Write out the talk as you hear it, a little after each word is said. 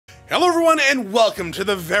Hello everyone, and welcome to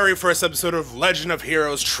the very first episode of Legend of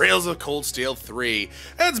Heroes Trails of Cold Steel 3.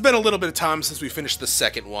 It's been a little bit of time since we finished the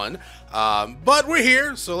second one, but we're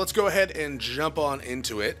here, so let's go ahead and jump on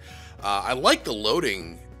into it. I like the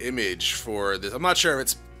loading image for this. I'm not sure if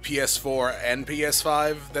it's PS4 and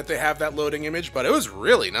PS5 that they have that loading image, but it was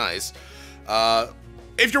really nice.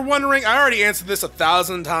 If you're wondering, I already answered this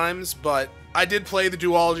 1,000 times, but I did play the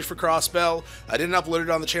duology for Crossbell. I didn't upload it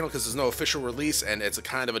on the channel because there's no official release, and it's a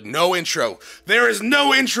kind of a no intro. There is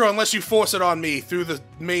no intro unless you force it on me through the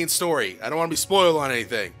main story. I don't want to be spoiled on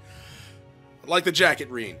anything. Like the jacket,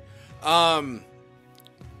 Rean. What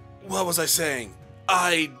was I saying?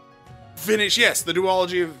 I finished, yes, the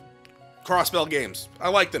duology of Crossbell games. I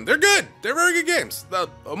like them. They're good. They're very good games.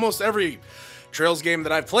 Almost every Trails game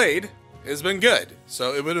that I've played has been good,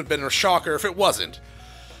 so it would have been a shocker if it wasn't.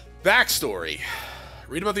 Backstory.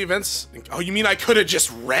 Read about the events. Oh, you mean I could have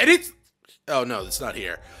just read it? Oh, no, it's not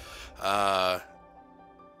here.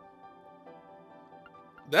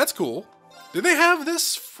 That's cool. Did they have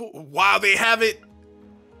this? Wow, they have it.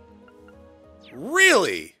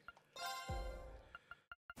 Really?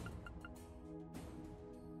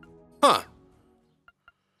 Huh.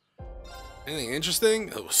 Anything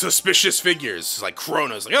interesting? Oh, suspicious figures. Like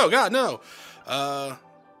Chronos. Like, oh, God, no.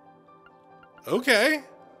 Okay.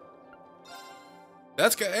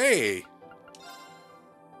 That's good. Hey.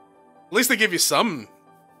 At least they give you some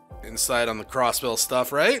insight on the Crossbell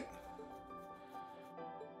stuff, right?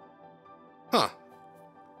 Huh.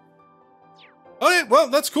 Okay, well,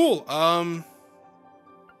 that's cool. But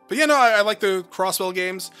yeah, no, I like the Crossbell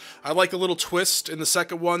games. I like the little twist in the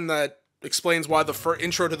second one that explains why the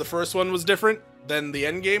intro to the first one was different than the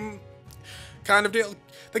end game kind of deal.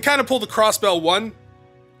 They kind of pulled the Crossbell one.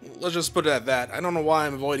 Let's just put it at that. I don't know why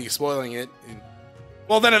I'm avoiding spoiling it.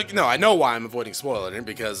 Well, then, no, I know why I'm avoiding spoiling it,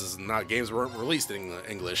 because it's not games weren't released in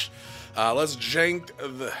English. Let's jack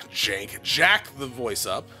the voice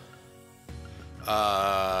up.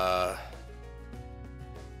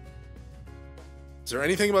 Is there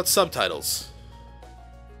anything about subtitles?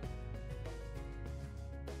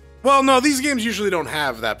 Well, no, these games usually don't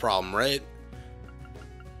have that problem, right?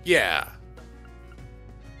 Yeah.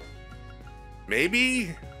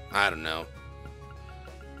 Maybe? I don't know.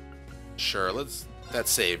 Sure, that's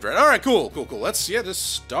saved, right? Alright, cool. Let's,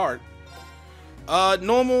 just start.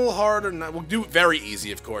 Normal, hard, or not. We'll do very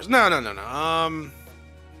easy, of course. No.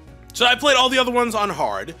 So I played all the other ones on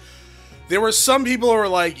hard. There were some people who were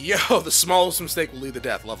like, yo, the smallest mistake will lead to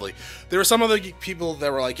death. Lovely. There were some other people that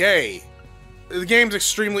were like, hey, the game's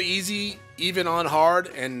extremely easy, even on hard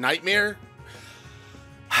and nightmare.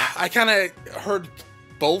 I kind of heard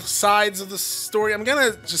both sides of the story. I'm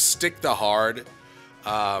gonna just stick to hard.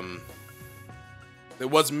 It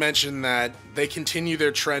was mentioned that they continue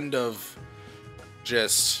their trend of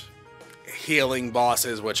just healing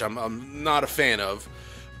bosses, which I'm not a fan of,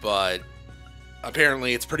 but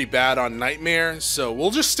apparently it's pretty bad on Nightmare, so we'll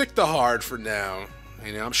just stick to hard for now.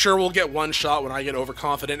 You know, I'm sure we'll get one shot when I get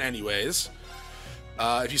overconfident anyways.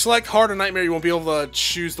 If you select hard or Nightmare, you won't be able to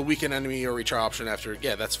choose the weakened enemy or retry option after.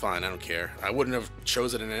 Yeah, that's fine, I don't care. I wouldn't have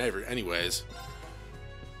chosen it anyways.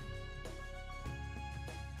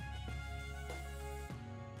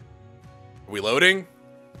 Are we loading?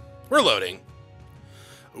 We're loading.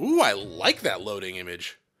 Ooh, I like that loading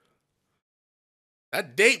image.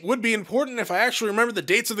 That date would be important if I actually remember the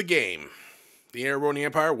dates of the game. The Erebonian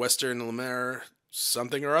Empire, Western Lemare,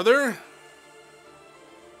 something or other.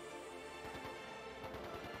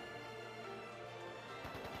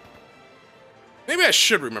 Maybe I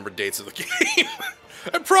should remember dates of the game.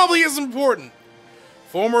 That probably is important.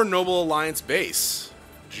 Former Noble Alliance base.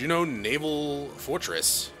 Juno Naval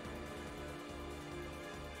Fortress.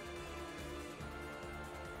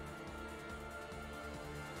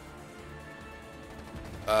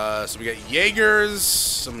 So we got Jaegers,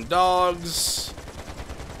 some dogs.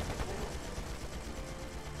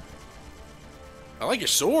 I like your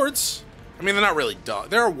swords. I mean, they're not really dogs.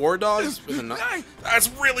 They're war dogs, but they're not. That's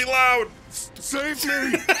really loud. Save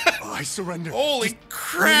me! I surrender. Holy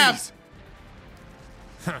crap!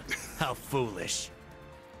 How foolish.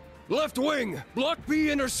 Left wing, block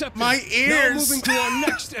B intercepted. My ears. Now moving to our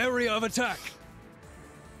next area of attack.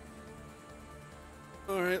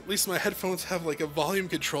 Alright, at least my headphones have like a volume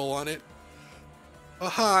control on it. Oh,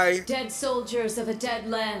 hi. Dead soldiers of a dead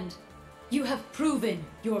land, you have proven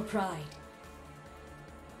your pride.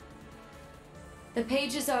 The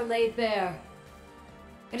pages are laid bare.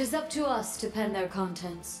 It is up to us to pen their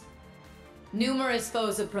contents. Numerous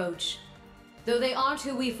foes approach. Though they aren't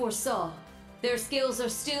who we foresaw, their skills are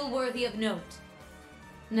still worthy of note.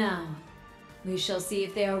 Now, We shall see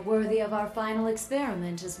if they are worthy of our final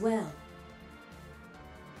experiment as well.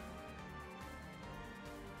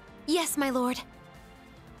 Yes, my lord.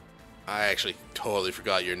 I actually totally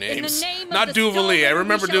forgot your names. In the name of Not the Duvalie. I Stoner,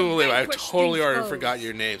 remember we shall Duvalie. I vanquish totally these already foes. forgot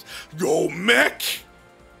your names. Go mech!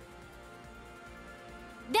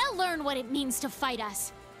 They'll learn what it means to fight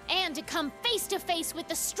us, and to come face to face with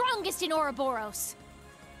the strongest in Ouroboros.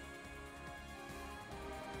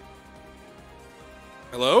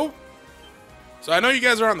 Hello? So I know you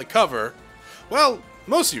guys are on the cover. Well,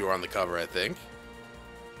 most of you are on the cover, I think.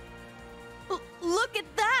 Look at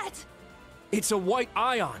that! It's a white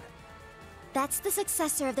ion. That's the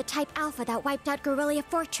successor of the Type Alpha that wiped out Guerrilla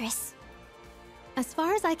Fortress. As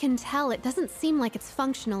far as I can tell, it doesn't seem like it's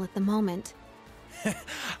functional at the moment.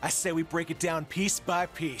 I say we break it down piece by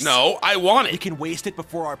piece. No, I want We it. can waste it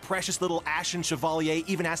before our precious little Ashen Chevalier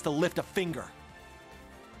even has to lift a finger.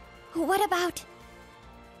 What about...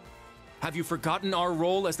 Have you forgotten our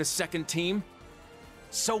role as the second team?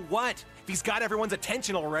 So what? If he's got everyone's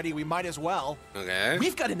attention already, we might as well. Okay.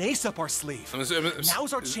 We've got an ace up our sleeve.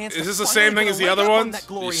 Now's our chance Is to this the finally same thing get as a the leg other up on ones? that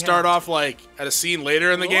glory You start hound. off like at a scene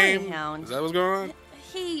later in the Glory game? hound. Is that what's going on?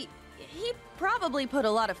 He probably put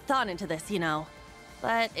a lot of thought into this, you know.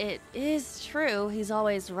 But it is true, he's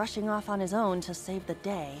always rushing off on his own to save the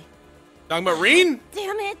day. Talking about Rean?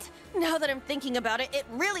 Damn it! Now that I'm thinking about it, it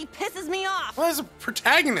really pisses me off! What is a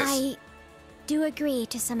protagonist? I do agree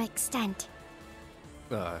to some extent.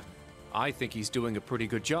 I think he's doing a pretty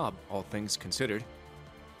good job, all things considered.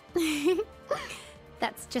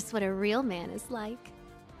 That's just what a real man is like.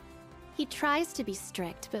 He tries to be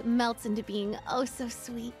strict, but melts into being oh so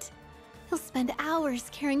sweet. He'll spend hours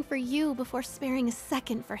caring for you before sparing a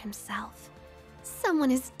second for himself.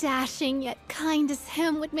 Someone as dashing yet kind as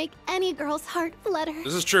him would make any girl's heart flutter.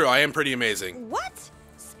 This is true. I am pretty amazing. What?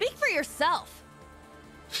 Speak for yourself!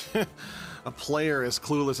 A player as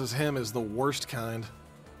clueless as him is the worst kind.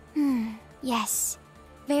 Yes,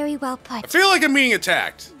 very well I put. feel like I'm being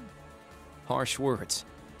attacked. Harsh words,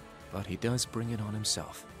 but he does bring it on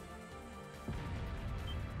himself.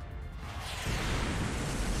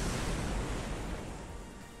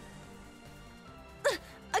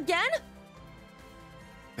 Again?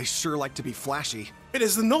 They sure like to be flashy. It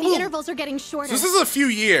is the The noble. intervals are getting shorter. So this is a few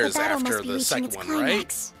years The battle after must be the reaching second its one,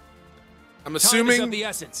 climax. right? I'm Time is assuming. of the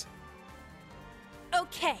essence.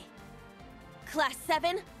 Okay. Class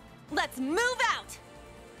 7, let's move out!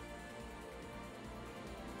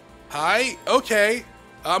 Hi. Okay.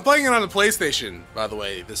 I'm playing it on the PlayStation, by the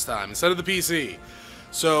way, this time instead of the PC.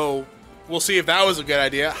 So we'll see if that was a good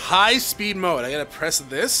idea. High speed mode. I gotta press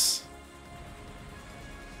this.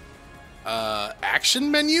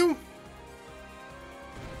 Action menu.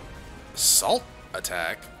 Assault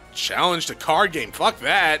attack. Challenge to card game. Fuck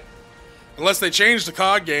that. Unless they changed the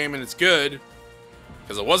card game and it's good.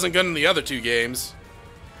 Because it wasn't good in the other two games.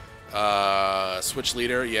 Switch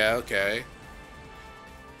leader. Yeah, okay.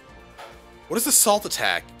 What is assault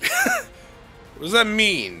attack? What does that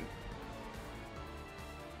mean?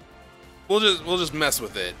 We'll just mess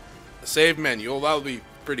with it. The save menu. Well, that would be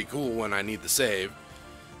pretty cool when I need the save.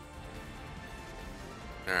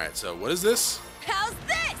 Alright, so what is this? How's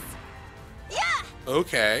this? Yeah!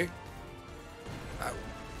 Okay.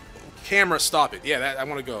 Camera, stop it. Yeah, that I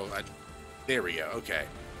want to go. There we go. Okay.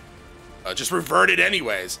 Just revert it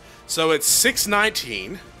anyways. So it's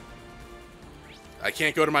 6:19. I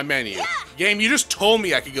can't go to my menu. Yeah! Game, you just told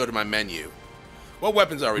me I could go to my menu. What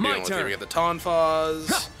weapons are we My dealing with here? turn. We got the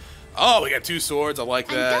Tonfas. Oh, we got two swords. I like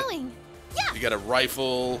that. I'm going. Yeah. You got a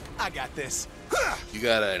rifle. I got this. You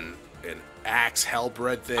got an axe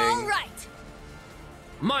hellbred thing. All right.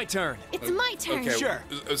 My turn. It's my turn. Okay. Sure.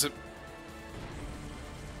 Is it...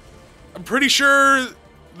 I'm pretty sure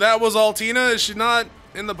that was Altina. Is she not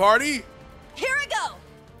in the party? Here I go.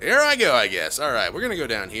 Here I go, I guess. All right, we're gonna go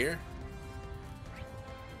down here.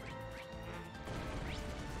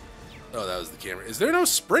 Oh, that was the camera. Is there no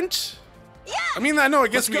sprint? Yeah. I mean, I know. I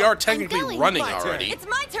guess Let's we go. are technically going. running My turn. already. It's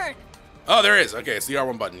my turn. Oh, there is. Okay, it's the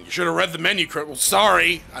R1 button. You should have read the menu. Well,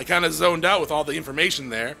 sorry. I kind of zoned out with all the information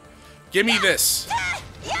there. Give me this.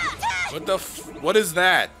 Yeah. What the what is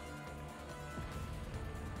that?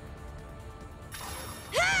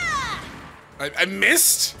 I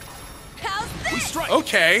missed? How's We this? strike.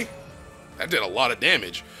 Okay. That did a lot of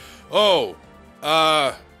damage. Oh,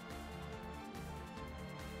 well,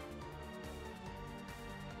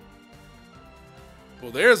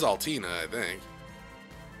 there's Altina, I think.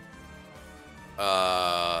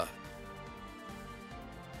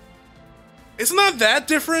 It's not that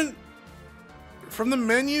different from the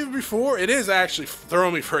menu before. It is actually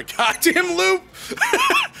throwing me for a goddamn loop.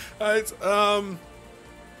 It's,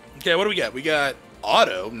 Okay, what do we got? We got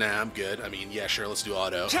auto. Nah, I'm good. I mean, yeah, sure, let's do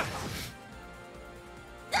auto.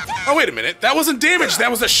 Oh, wait a minute. That wasn't damage.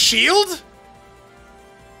 That was a shield?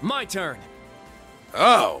 My turn.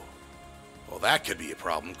 Oh. Well, that could be a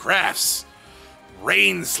problem. Crafts.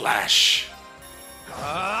 Rain slash.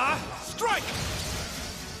 Strike!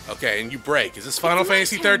 Okay, and you break. Is this Final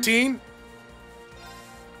Fantasy 13?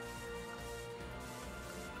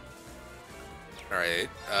 Alright.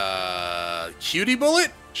 Cutie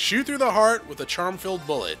bullet? Shoot through the heart with a charm-filled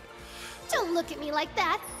bullet. Don't look at me like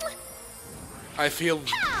that. I feel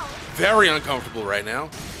Ow! very uncomfortable right now.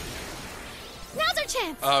 Now's our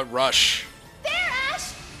chance. Rush. There,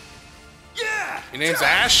 Ash. Yeah! Your name's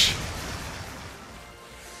Ash?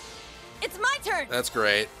 It's my turn. That's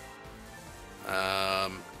great.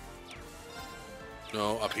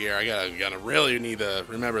 No, up here. I gotta really need to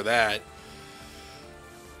remember that.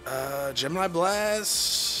 Gemini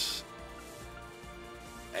Blast.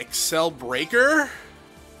 Excel Breaker.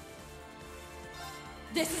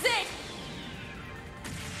 This is it.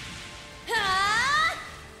 Ah!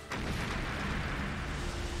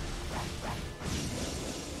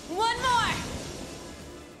 One more.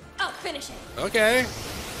 I'll finish it. Okay.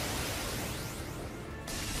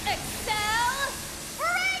 Excel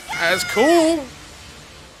Breaker. That's cool.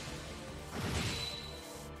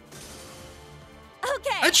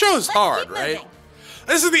 Okay. I chose let's hard, keep right? moving.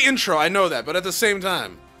 This is the intro. I know that, but at the same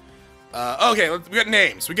time. Okay, we got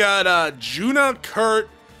names. We got Juna, Kurt,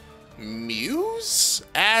 Muse,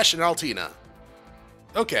 Ash, and Altina.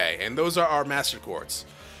 Okay, and those are our master quartz.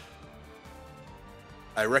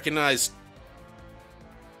 I recognize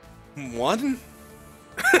 1,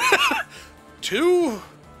 2,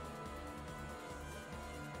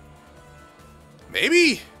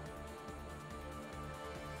 maybe.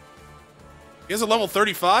 You guys are level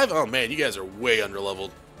 35? Oh man, you guys are way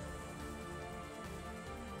underleveled.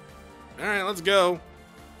 Alright, let's go.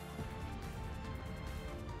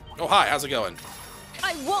 Oh, hi, how's it going?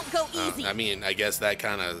 I won't go easy. I mean, I guess that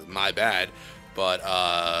kind of my bad, but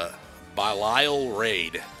Belial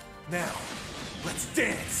Raid. Now, let's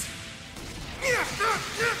dance.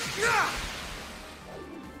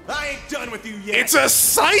 I ain't done with you yet. It's a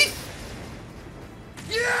scythe?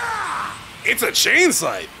 Yeah! It's a chain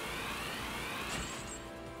scythe.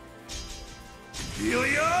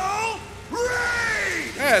 Helio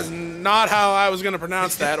Raid! That is not how I was going to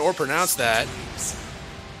pronounce that or pronounce that.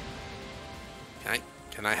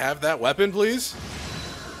 Can I have that weapon, please?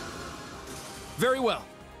 Very well.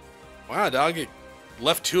 Wow, dog, you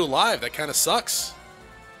left 2 alive. That kind of sucks.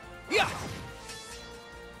 Yeah!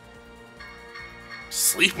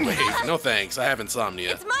 Sleep wave. No thanks. I have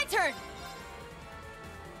insomnia. It's my turn.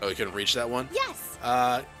 Oh, we couldn't reach that one?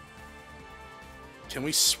 Yes. Can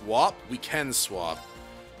we swap? We can swap.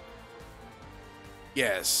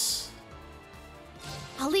 Yes.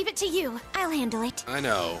 I'll leave it to you. I'll handle it. I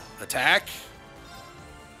know. Attack?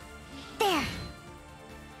 There.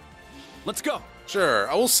 Let's go. Sure.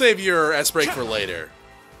 I will save your S-Break for later.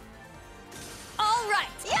 All right.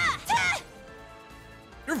 Yeah.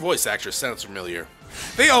 Your voice actress sounds familiar.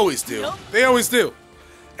 They always do. They always do.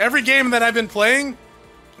 Every game that I've been playing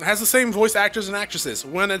has the same voice actors and actresses.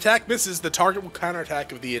 When an attack misses, the target will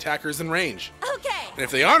counterattack if the attacker is in range. Okay. And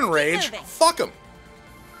if they aren't in range, moving. fuck them.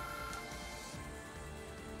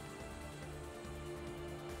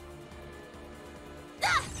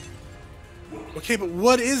 Okay, but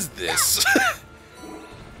what is this?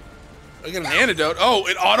 I got an antidote. Oh,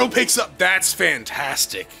 it auto picks up. That's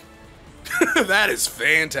fantastic. That is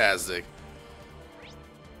fantastic.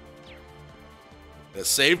 The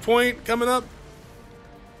save point coming up.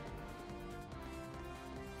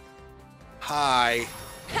 Hi.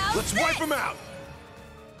 Let's wipe them out!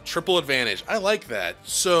 Triple advantage. I like that.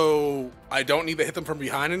 So I don't need to hit them from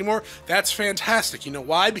behind anymore. That's fantastic. You know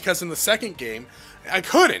why? Because in the second game, I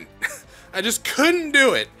couldn't. I just couldn't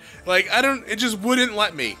do it. Like, it just wouldn't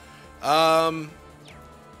let me.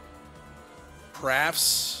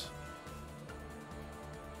 Crafts.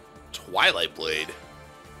 Twilight Blade.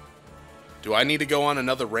 Do I need to go on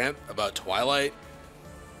another rant about Twilight?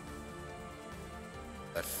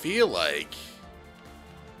 I feel like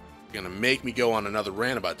you're gonna make me go on another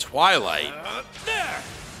rant about Twilight. There!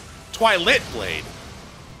 Twilight Blade.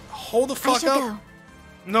 Hold the I fuck should up. go.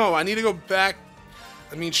 No, I need to go back.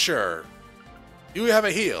 I mean, sure. You have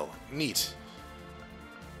a heal. Neat.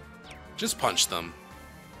 Just punch them.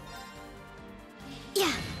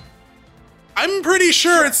 Yeah. I'm pretty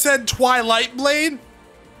sure it said Twilight Blade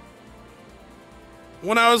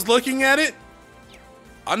when I was looking at it.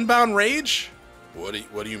 Unbound Rage? What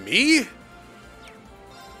do you mean?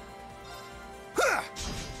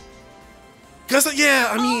 Because, yeah,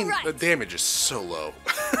 I mean, right. the damage is so low.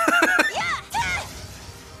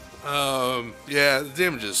 Yeah, the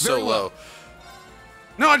damage is so Very well. low.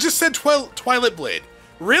 No, I just said Twilight Blade.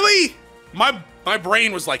 Really? My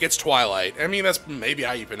brain was like, it's Twilight. I mean, that's maybe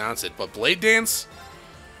how you pronounce it, but Blade Dance?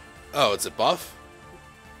 Oh, it's a buff?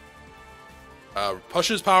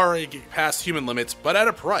 Pushes power past human limits, but at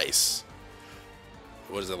a price.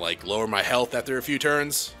 What is it, like, lower my health after a few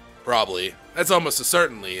turns? Probably. That's almost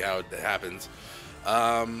certainly how it happens.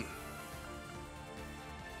 I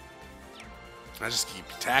just keep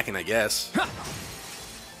attacking, I guess.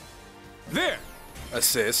 There.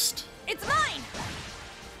 Assist. It's mine!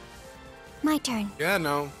 My turn. Yeah,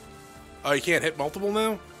 no. Oh, you can't hit multiple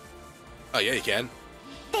now? Oh, yeah, you can.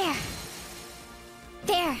 There.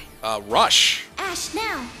 There. Rush. Ash,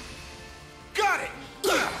 now. Got it.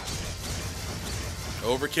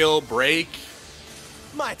 Overkill, break.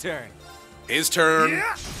 My turn. His turn.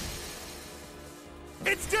 Yeah.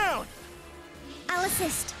 It's down. I'll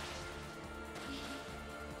assist.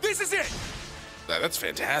 This is it. That's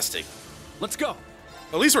fantastic. Let's go.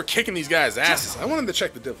 At least we're kicking these guys' asses. I wanted to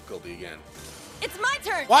check the difficulty again. It's my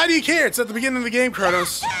turn! Why do you care? It's at the beginning of the game,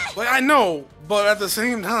 Chronos. Like, I know, but at the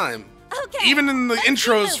same time, Okay, even in the let's keep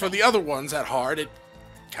intros moving. for the other ones at hard, it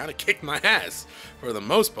kind of kicked my ass for the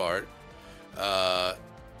most part. Oh,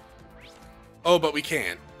 but we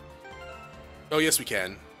can't. Oh, yes, we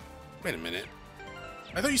can. Wait a minute.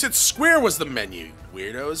 I thought you said square was the menu,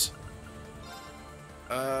 weirdos.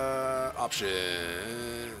 Option.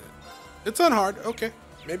 It's on hard. Okay.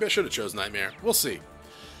 Maybe I should have chose Nightmare. We'll see.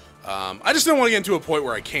 I just don't want to get into a point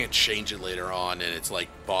where I can't change it later on and it's like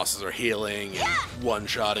bosses are healing and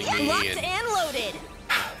one-shotting me. Locked And and loaded!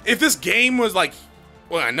 if this game was like,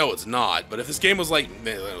 well, I know it's not, but if this game was like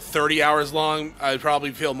 30 hours long, I'd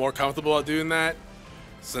probably feel more comfortable at doing that,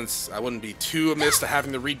 since I wouldn't be too amiss to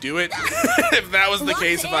having to redo it if that was the Locked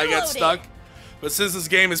case, if I and got loaded. stuck. But since this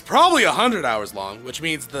game is probably 100 hours long, which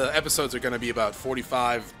means the episodes are going to be about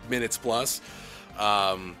 45 minutes plus,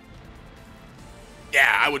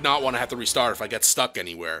 yeah, I would not want to have to restart if I get stuck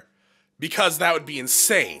anywhere, because that would be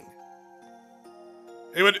insane.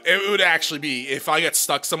 It would actually be, if I got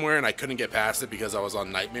stuck somewhere and I couldn't get past it because I was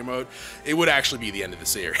on Nightmare mode, it would actually be the end of the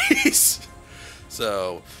series.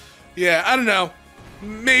 So, yeah, I don't know.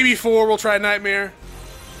 Maybe 4 we'll try Nightmare.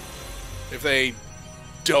 If they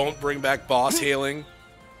don't bring back boss healing.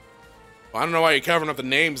 Well, I don't know why you're covering up the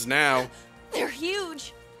names now. They're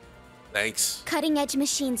huge! Thanks. Cutting-edge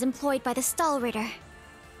machines employed by the Stahlritter.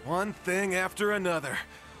 One thing after another.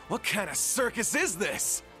 What kind of circus is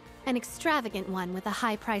this? An extravagant one with a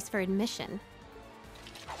high price for admission.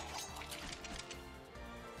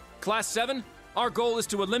 Class 7, our goal is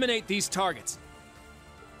to eliminate these targets.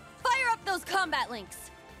 Fire up those combat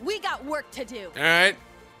links! We got work to do! Alright.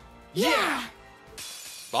 Yeah!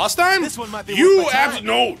 Boss time? This one might be You worth my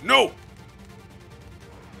time. no!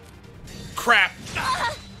 Crap.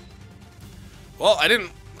 Well, I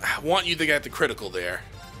didn't want you to get the critical there.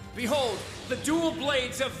 Behold, the dual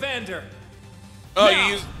blades of Vander. Oh, Now.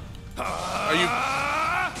 you use... Are you...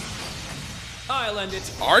 I'll end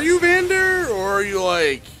it. Are you Vander, or are you,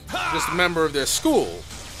 like, just a member of this school?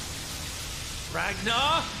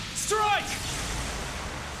 Ragnar, strike!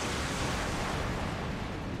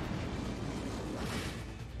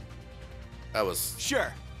 That was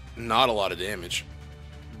Sure. not a lot of damage.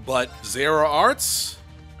 But Zero Arts?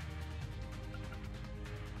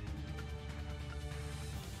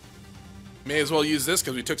 May as well use this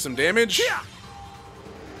because we took some damage.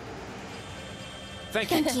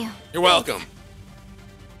 Thank you. Thank you. You're welcome.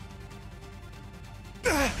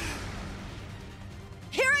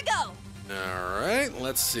 Here I go! Alright,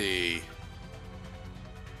 let's see.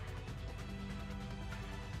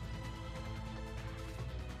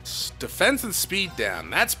 Defense and speed down.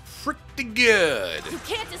 That's pretty good. You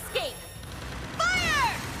can't escape!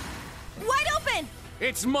 Fire! Wide open!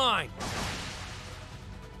 It's mine.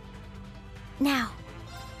 Now.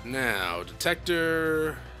 Now,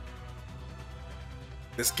 detector.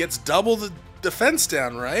 This gets double the defense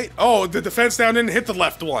down, right? Oh, the defense down didn't hit the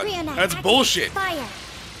left one. Reenact. That's Activate bullshit. Fire.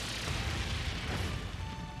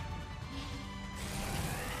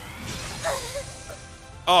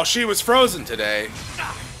 Oh, she was frozen today.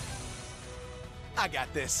 I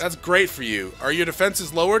got this. That's great for you. Are your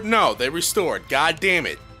defenses lowered? No, they restored. God damn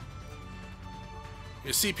it.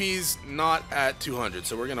 Your CP's not at 200,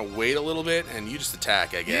 so we're gonna wait a little bit and you just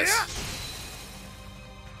attack, I guess.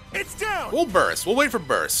 It's down. We'll burst. We'll wait for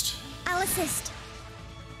burst. I'll assist.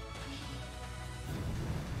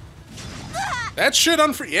 That should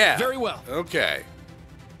yeah. Very well. Okay.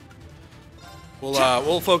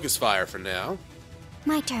 We'll focus fire for now.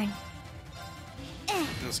 My turn.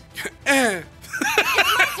 things. Eh.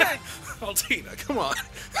 Altina, come on.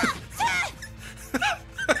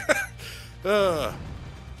 Oh.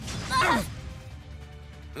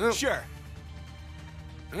 Sure.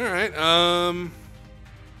 Alright,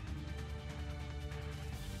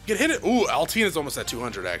 get hit it. Ooh, Altina's almost at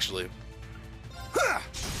 200, actually.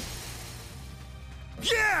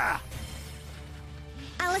 Yeah!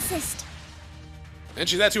 I'll assist. And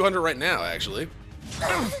she's at 200 right now, actually.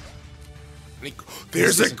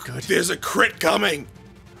 There's a crit coming.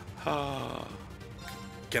 Can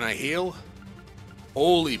I heal?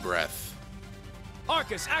 Holy breath.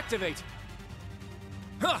 Arcus, activate!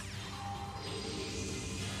 Huh!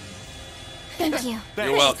 Thank you.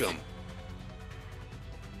 You're welcome.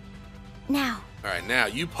 Now. All right, now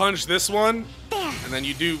you punch this one, There. and then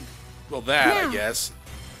you do, well, that, Now. I guess.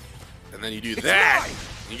 And then you do that.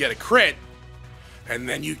 You get a crit, and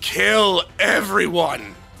then you kill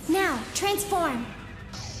everyone. Now, transform.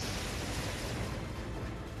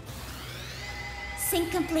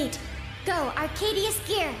 Sync complete. Go, Arcadius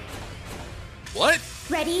gear. What?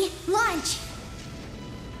 Ready, launch.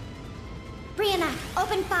 Brianna,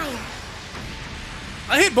 open fire.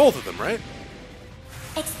 I hit both of them, right?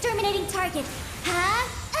 Exterminating target. Huh?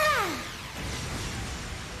 Ah!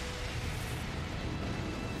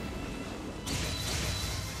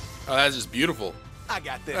 Oh, that's just beautiful. I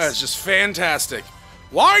got this. That's just fantastic.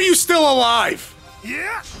 Why are you still alive?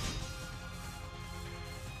 Yeah!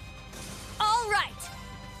 All right.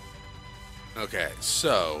 Okay,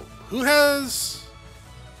 so who has?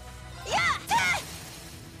 Yeah.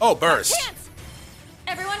 Oh, burst. Chance.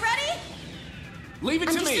 Everyone ready? Leave it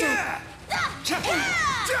to me! Yeah!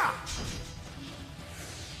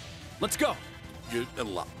 Let's go!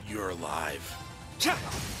 You're alive.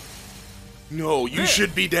 No, you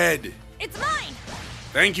should be dead. It's mine.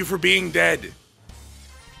 Thank you for being dead.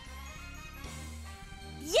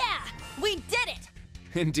 Yeah, we did it.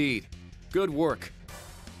 Indeed. Good work.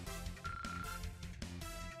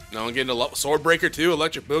 No one getting a Swordbreaker too?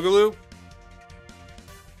 Electric Boogaloo?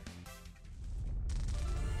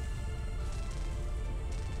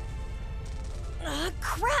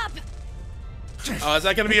 Crap. Oh, is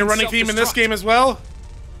that going to be a running theme in this game as well?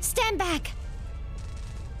 Stand back.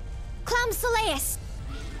 Clown Soleus.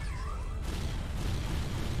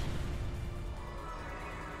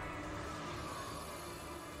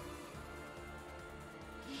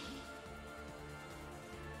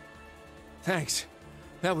 Thanks.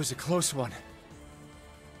 That was a close one.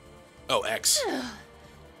 Oh, X.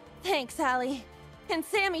 Thanks, Allie. And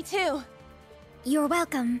Sammy, too. You're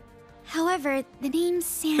welcome. However, the name's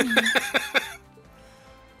Sammy.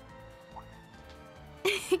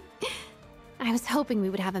 I was hoping we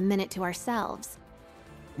would have a minute to ourselves.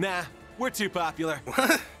 Nah, we're too popular.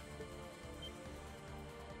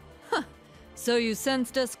 So you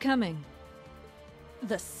sensed us coming?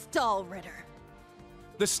 The Stall Ritter.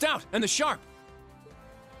 The Stout and the Sharp!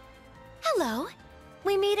 Hello.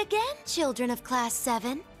 We meet again, children of Class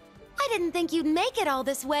 7. I didn't think you'd make it all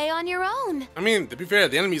this way on your own. I mean, to be fair,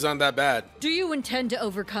 the enemies aren't that bad. Do you intend to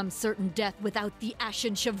overcome certain death without the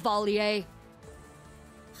Ashen Chevalier?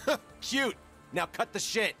 Cute. Now cut the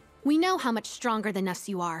shit. We know how much stronger than us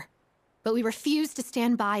you are, but we refuse to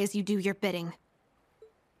stand by as you do your bidding.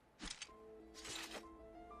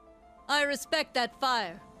 I respect that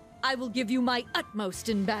fire. I will give you my utmost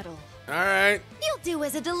in battle. All right. You'll do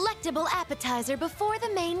as a delectable appetizer before the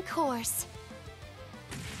main course.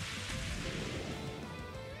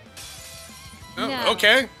 Oh, Now,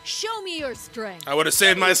 okay. Show me your strength. I would have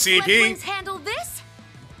saved my CP. Fledglings handle this?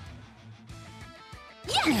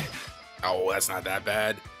 Yeah. Oh, that's not that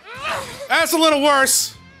bad. That's a little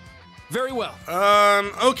worse. Very well.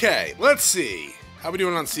 Okay. Let's see. How we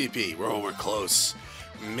doing on CP? We're close.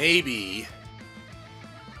 Maybe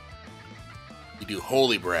you do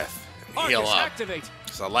Holy Breath and heal Arcus, up. activate!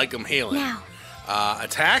 Because I like them healing. Now.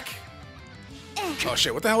 Attack? Oh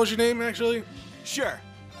shit, what the hell was your name actually? Sure.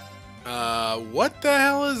 What the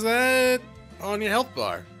hell is that on your health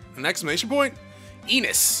bar? An exclamation point?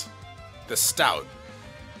 Enos. The Stout.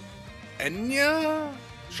 Enya?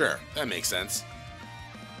 Sure, that makes sense.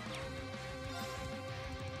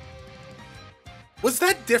 Was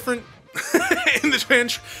that different in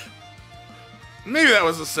the Maybe that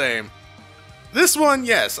was the same. This one,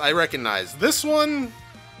 yes, I recognize. This one,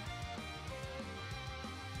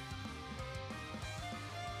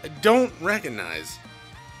 I don't recognize.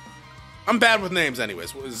 I'm bad with names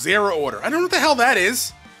anyways. Zero Order. I don't know what the hell that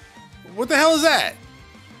is. What the hell is that?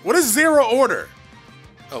 What is Zero Order?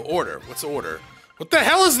 Oh, Order. What's Order? What the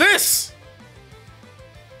hell is this?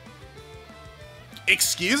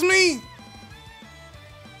 Excuse me?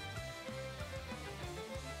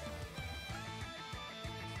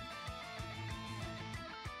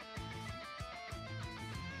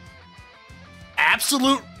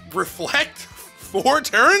 absolute reflect 4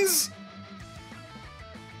 turns?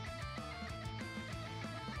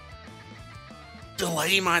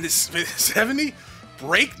 Delay minus 70?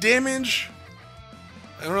 Break damage?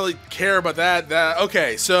 I don't really care about that.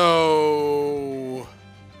 Okay, so...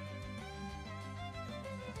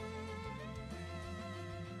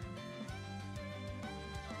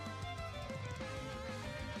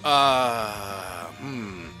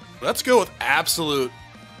 Let's go with absolute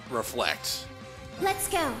reflect. Let's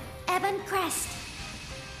go. Ebon Crest.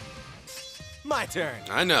 My turn.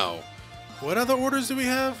 I know. What other orders do we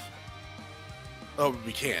have? Oh,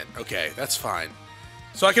 we can't. Okay, that's fine.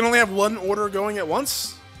 So I can only have 1 order going at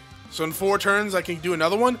once? So in 4 turns I can do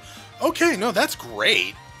another one? Okay, no, that's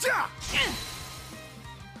great.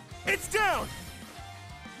 It's down.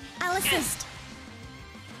 I'll assist.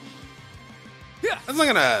 That's not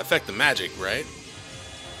gonna affect the magic, right?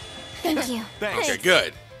 Thank you. Thanks. Okay,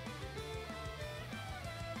 good.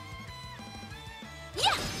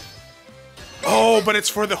 Yeah. Oh, but it's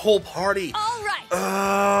for the whole party. All right.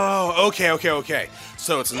 Oh, okay.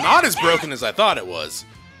 So it's not as broken as I thought it was.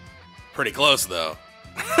 Pretty close, though.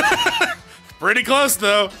 Pretty close,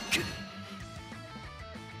 though.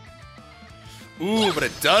 Ooh, but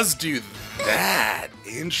it does do that.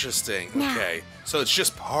 Interesting. Okay, so it's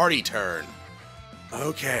just party turn.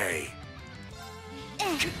 Okay.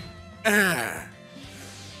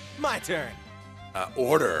 My turn.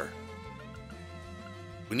 Order.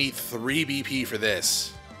 We need 3 BP for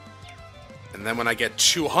this. And then when I get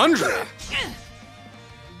 200...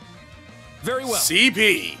 Very well.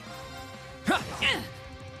 CP.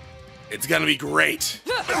 It's gonna be great.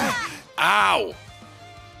 Ow.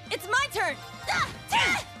 It's my turn.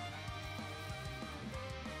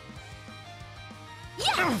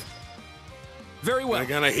 Very well. I'm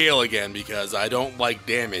gonna heal again because I don't like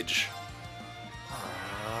damage.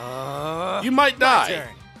 You might My die.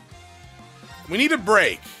 turn. We need a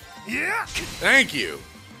break. Yeah. Thank you.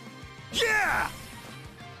 Yeah.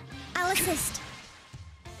 I'll assist.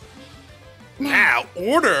 Now,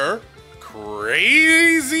 order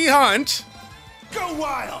Crazy Hunt. Go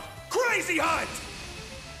wild. Crazy hunt.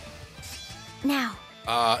 Now.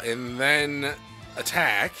 And then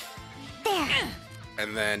attack. There.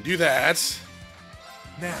 And then do that.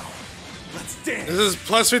 Now, let's dance. This is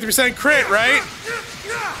plus 50% crit, right?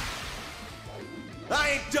 I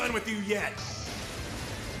ain't done with you yet.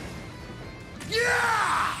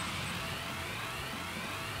 Yeah.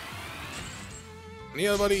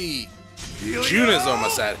 Anybody? Juna's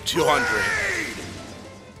almost at 200.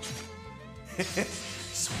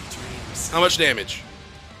 Sweet dreams. How much damage?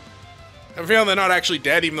 I'm feeling they're not actually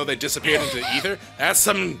dead, even though they disappeared into the ether. That's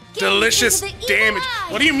some delicious into the evil damage. eye.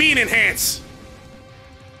 What do you mean enhance?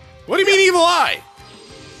 What do you mean evil eye?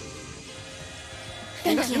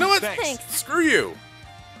 Thank you. You know what? Thanks. Screw you.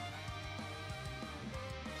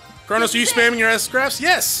 Chronos, are you spamming your S graphs?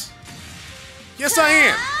 Yes. Yes, I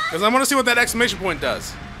am. Because I want to see what that exclamation point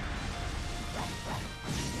does.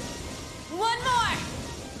 One more.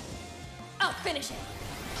 I'll finish it.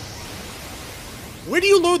 Where do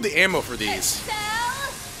you load the ammo for these?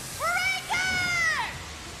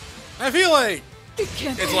 I feel like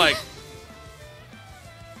it's like,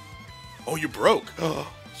 oh, you broke. Oh,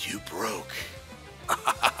 you broke.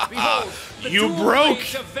 Behold, the You dual broke.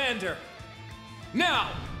 blades of Vander.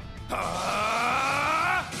 Now,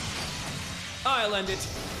 I'll end it.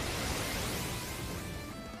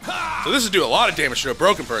 So this would do a lot of damage to a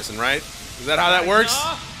broken person, right? Is that how that works?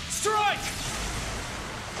 Strike!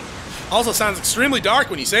 Also sounds extremely dark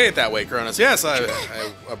when you say it that way, Chronos. Yes, I'm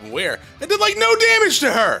aware. It did like no damage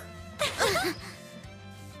to her.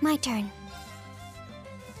 My turn.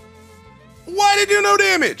 Why did it do no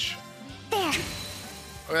damage? There.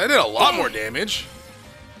 I mean, that did a lot more damage.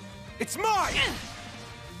 It's mine.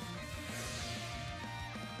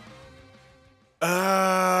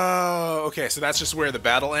 Oh, okay, so that's just where the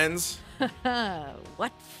battle ends?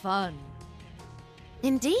 What fun.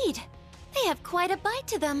 Indeed. They have quite a bite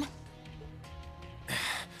to them.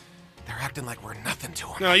 They're acting like we're nothing to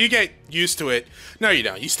them. No, you get used to it. No, you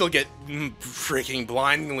don't. You still get freaking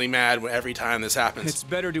blindingly mad every time this happens. It's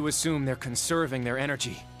better to assume they're conserving their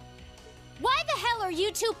energy. Why the hell are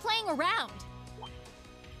you two playing around?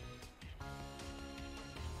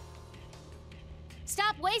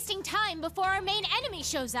 Stop wasting time before our main enemy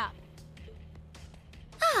shows up.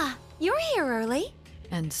 Ah, you're here early.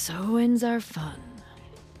 And so ends our fun.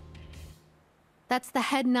 That's the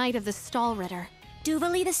head knight of the Stall Ritter.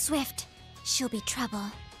 Duvalie the Swift. She'll be trouble.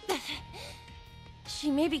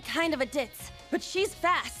 She may be kind of a ditz, but she's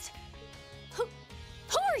fast. Who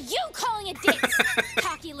are you calling a ditz?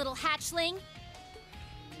 Cocky little hatchling.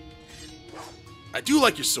 I do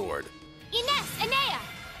like your sword. Ines, Enea!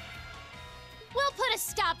 We'll put a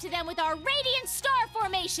stop to them with our Radiant Star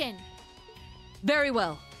Formation! Very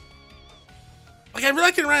well. Like, I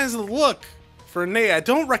recognize the look for Enea. I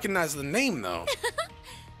don't recognize the name, though.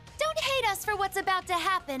 Don't hate us for what's about to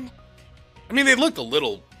happen. I mean, they looked a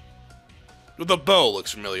little... The bow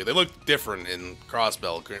looks familiar. They look different in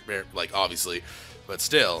Crossbow, like, obviously. But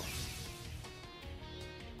still.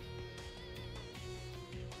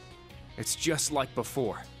 It's just like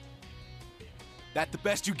before. That the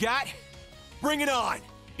best you got? Bring it on!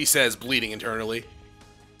 He says, bleeding internally.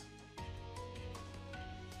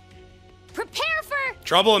 Prepare for...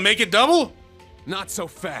 Trouble and make it double? Not so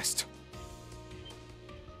fast.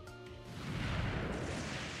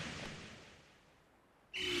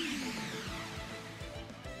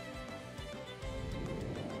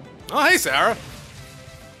 Oh, hey, Sarah.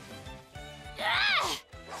 Ah!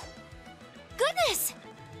 Goodness!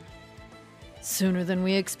 Sooner than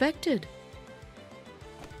we expected.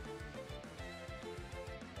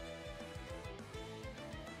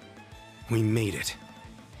 We made it.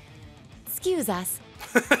 Excuse us.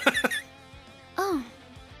 Oh.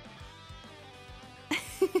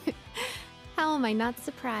 How am I not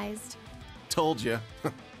surprised? Told you.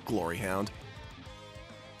 Glory hound.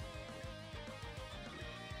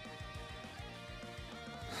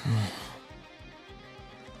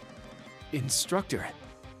 Instructor.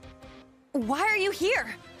 Why are you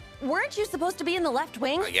here? Weren't you supposed to be in the left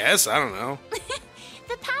wing? I guess. I don't know.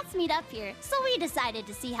 The paths meet up here, so we decided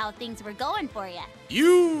to see how things were going for you.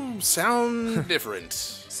 You sound different.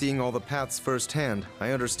 Seeing all the paths firsthand,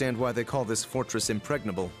 I understand why they call this fortress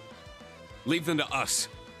impregnable. Leave them to us.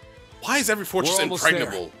 Why is every fortress We're almost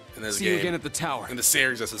impregnable in this See game? you again at the tower. In the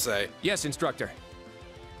series, as to say. Yes, Instructor.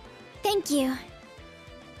 Thank you.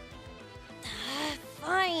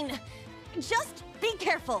 Fine. Just be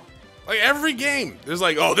careful. Like every game, there's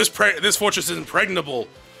like, oh, this fortress is impregnable.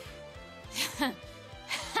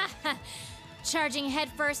 Charging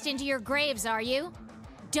headfirst into your graves, are you?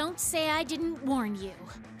 Don't say I didn't warn you.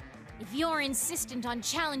 If you're insistent on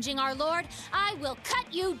challenging our lord, I will cut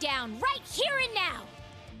you down right here and now.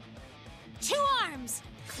 2 arms,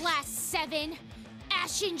 Class 7,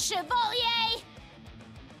 Ashen Chevalier.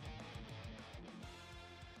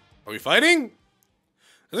 Are we fighting?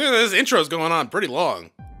 I think this intro's going on pretty long.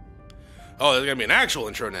 Oh, there's gonna be an actual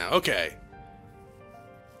intro now. Okay.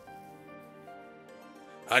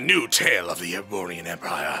 A new tale of the Erebonian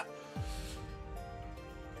Empire.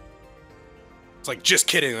 It's like, just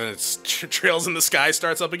kidding, and it's Trails in the Sky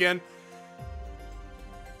starts up again.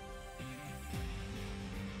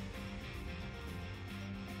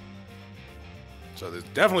 So there's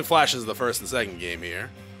definitely flashes of the first and second game here.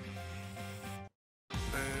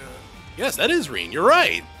 Yes, that is Rean. You're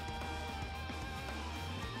right.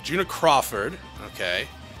 Juna Crawford. Okay.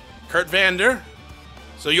 Kurt Vander.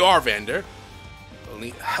 So you are Vander.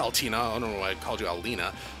 Altina. I don't know why I called you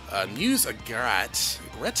Alina. Muse Agrat.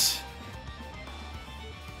 Gret?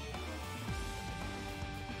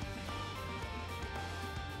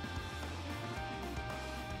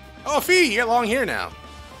 Oh, Fee, you got long hair now.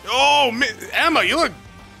 Oh, Emma, you look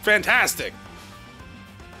fantastic.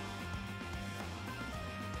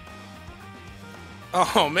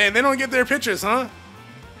 Oh, man, they don't get their pictures, huh?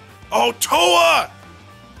 Oh, Toa!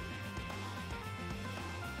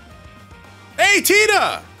 Hey,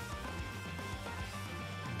 Tina!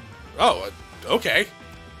 Oh, okay.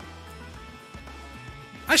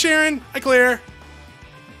 Hi, Sharon. Hi, Claire.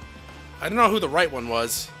 I don't know who the right one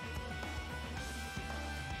was.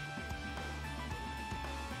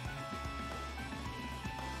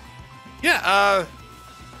 Yeah,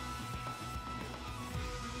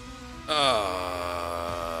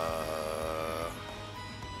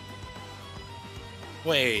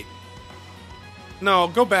 wait. No,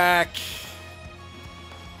 go back.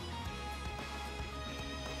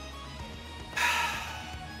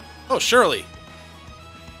 Oh, Shirley.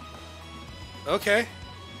 Okay.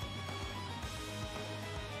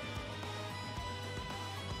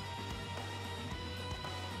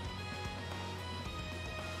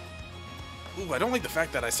 Ooh, I don't like the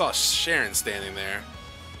fact that I saw Sharon standing there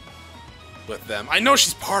with them. I know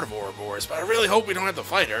she's part of Ouroboros, but I really hope we don't have to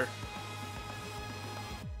fight her.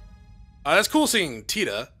 That's cool seeing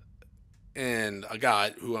Tita and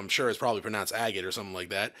Agat, who I'm sure is probably pronounced Agate or something like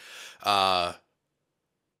that.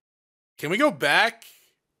 Can we go back?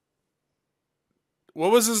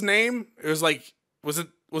 What was his name? It was like, was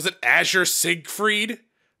it Azure Siegfried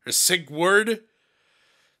or Sigward?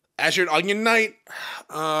 Azure Onion Knight?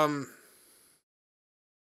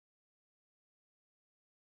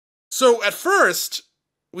 So at first,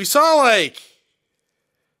 we saw like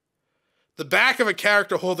the back of a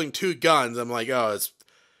character holding two guns, I'm like, oh, it's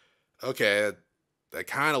okay. That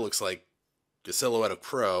kind of looks like the silhouette of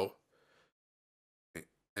Crow.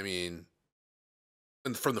 I mean,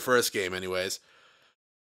 from the first game, anyways.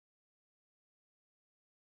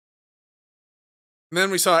 And then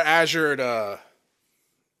we saw Azure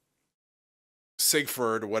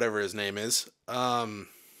Sigford, or whatever his name is.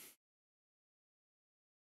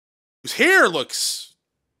 His hair looks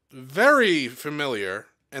very familiar,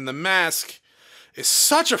 and the mask is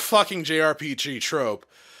such a fucking JRPG trope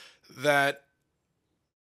that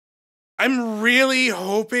I'm really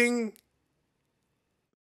hoping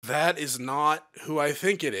that is not who I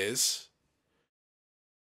think it is.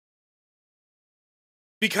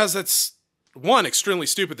 Because it's, one, extremely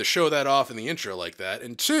stupid to show that off in the intro like that,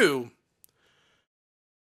 and two,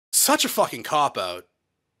 such a fucking cop-out.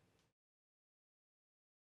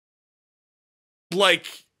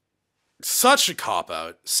 Like, such a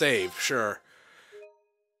cop-out. Save, sure.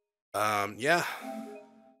 Yeah.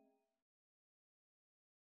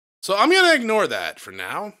 So I'm gonna ignore that for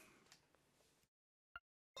now.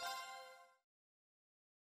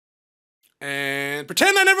 And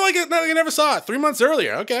pretend I never saw it. 3 months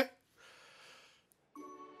earlier, okay.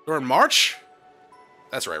 Or in March?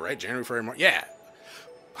 That's right? January, February, March. Yeah.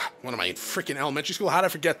 What am I, in freaking elementary school? How did I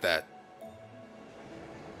forget that?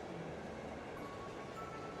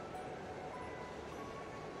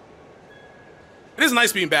 It is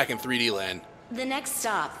nice being back in 3D land. The next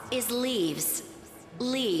stop is Leaves.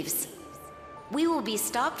 Leaves. We will be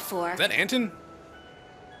stopped for... Is that Anton?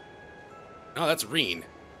 No, that's Rean.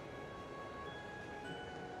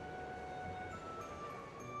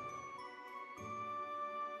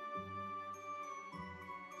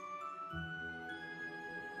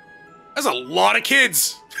 That's a lot of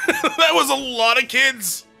kids. That was a lot of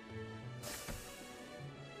kids.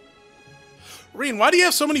 Rean, why do you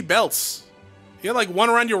have so many belts? You have like one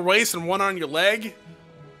around your waist and one on your leg? Is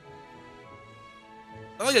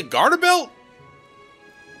that like a garter belt?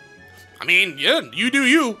 I mean, yeah, you do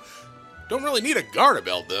you. Don't really need a garter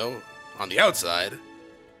belt, though, on the outside.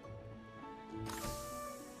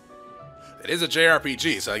 It is a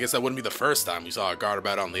JRPG, so I guess that wouldn't be the first time you saw a garter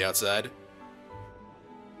belt on the outside.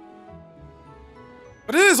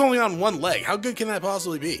 But it is only on one leg. How good can that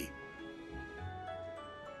possibly be?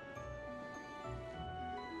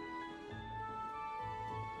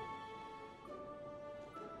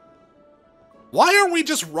 Why aren't we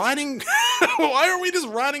just riding... Why aren't we just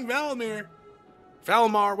riding Valimir?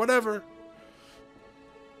 Valimar, whatever.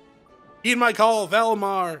 Heed my call,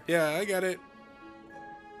 Valimar. Yeah, I get it.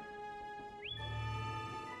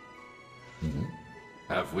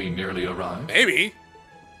 Have we nearly arrived? Maybe.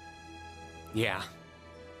 Yeah.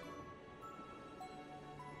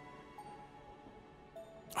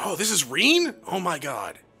 Oh, this is Rean? Oh my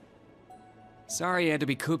god. Sorry you had to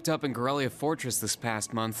be cooped up in Corellia Fortress this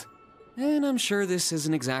past month. And I'm sure this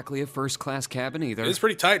isn't exactly a first-class cabin either. It's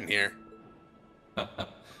pretty tight in here.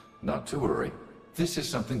 Not to worry. This is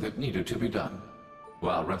something that needed to be done.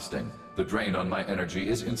 While resting, the drain on my energy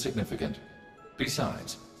is insignificant.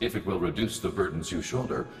 Besides, if it will reduce the burdens you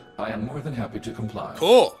shoulder, I am more than happy to comply.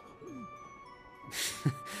 Cool.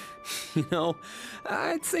 You know,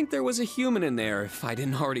 I'd think there was a human in there if I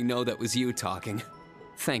didn't already know that was you talking.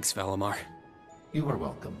 Thanks, Valimar. You are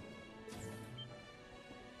welcome.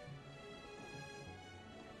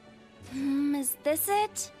 Is this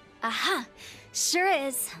it? Aha, sure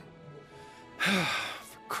is.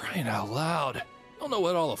 For crying out loud. Don't know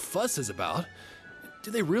what all the fuss is about.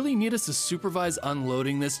 Do they really need us to supervise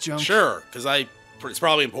unloading this junk? Sure, because it's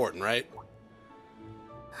probably important, right?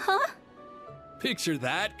 Huh? Picture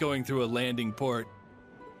that going through a landing port.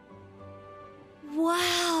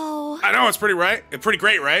 Wow. I know, it's pretty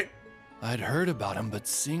great, right? I'd heard about them, but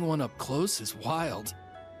seeing one up close is wild.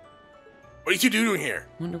 What are you two doing here?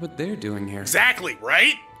 Wonder what they're doing here. Exactly,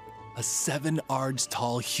 right? A 7 ards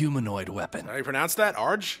tall humanoid weapon. How do you pronounce that?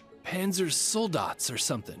 Arj? Panzer Soldats or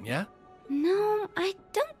something, yeah? No, I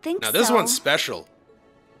don't think so. Now, this one's special.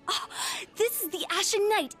 Oh, this is the Ashen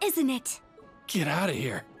Knight, isn't it? Get out of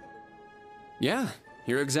here. Yeah,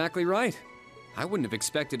 you're exactly right. I wouldn't have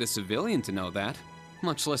expected a civilian to know that,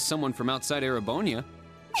 much less someone from outside Erebonian.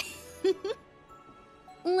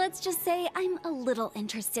 Let's just say I'm a little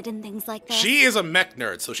interested in things like this. She is a mech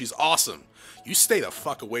nerd, so she's awesome. You stay the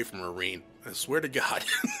fuck away from her, Rean. I swear to God.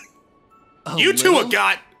 You two have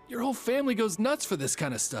got... Your whole family goes nuts for this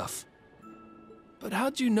kind of stuff. But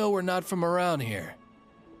how'd you know we're not from around here?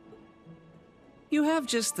 You have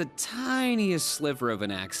just the tiniest sliver of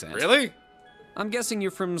an accent. Really? I'm guessing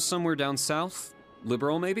you're from somewhere down south?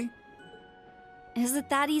 Liberal, maybe? Is it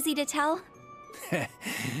that easy to tell?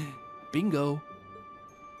 Bingo.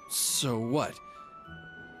 So what?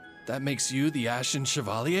 That makes you the Ashen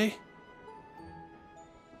Chevalier?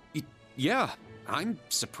 Yeah, I'm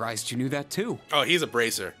surprised you knew that too. Oh, he's a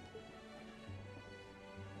bracer.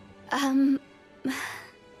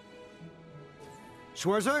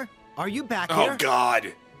 Schwarzer, are you back Oh, here?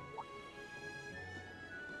 God.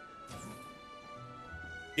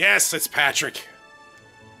 Yes, it's Patrick.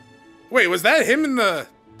 Wait, was that him in the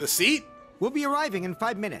seat? We'll be arriving in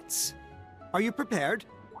 5 minutes. Are you prepared?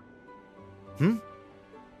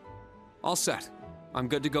 All set. I'm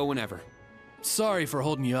good to go whenever. Sorry for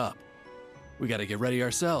holding you up. We gotta get ready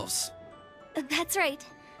ourselves. That's right.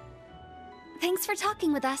 Thanks for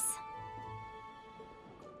talking with us.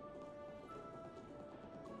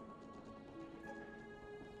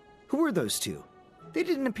 Who are those two? They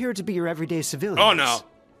didn't appear to be your everyday civilians. Oh, no.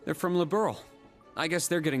 They're from Liberal. I guess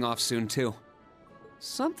they're getting off soon, too.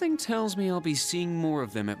 Something tells me I'll be seeing more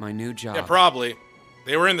of them at my new job. Yeah, probably.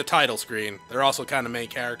 They were in the title screen. They're also kind of main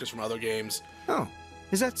characters from other games. Oh,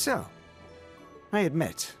 is that so? I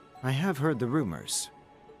admit, I have heard the rumors.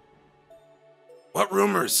 What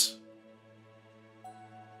rumors?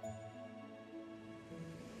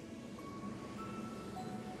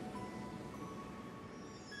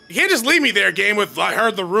 You can't just leave me there, game, with I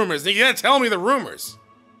heard the rumors. You gotta tell me the rumors.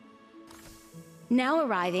 Now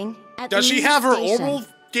arriving at Does the she have her station. oral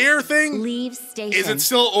gear thing? Leave station. Is it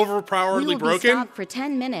still overpoweredly we will broken? Be stopped for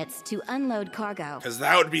 10 minutes to unload cargo. Because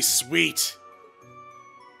that would be sweet.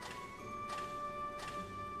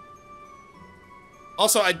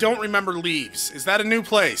 Also, I don't remember Leaves. Is that a new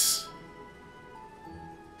place?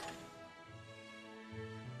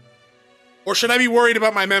 Or should I be worried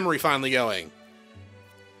about my memory finally going?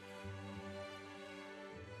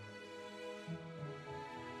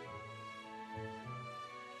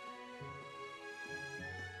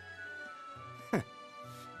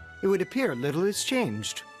 It would appear little has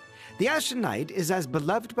changed. The Ashen Knight is as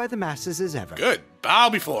beloved by the masses as ever. Good.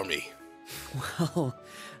 Bow before me. Well,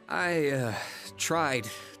 I, tried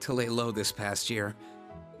to lay low this past year.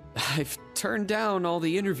 I've turned down all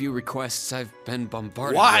the interview requests I've been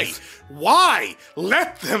bombarded with. Why?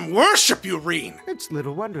 Let them worship you, Rean! It's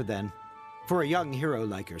little wonder then. For a young hero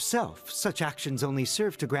like yourself, such actions only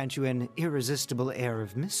serve to grant you an irresistible air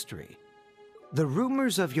of mystery. The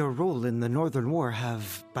rumors of your role in the Northern War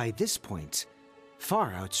have, by this point,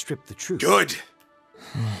 far outstripped the truth. Good!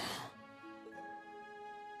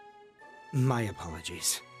 My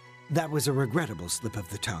apologies. That was a regrettable slip of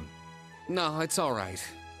the tongue. No, it's all right.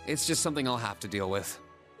 It's just something I'll have to deal with.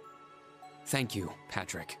 Thank you,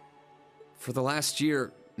 Patrick. For the last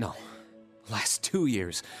 2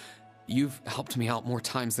 years, you've helped me out more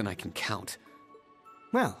times than I can count.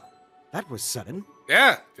 Well, that was sudden.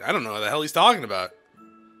 Yeah, I don't know what the hell he's talking about.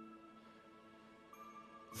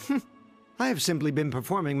 I have simply been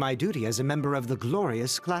performing my duty as a member of the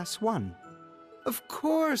glorious Class I. Of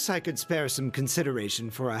course I could spare some consideration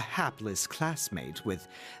for a hapless classmate with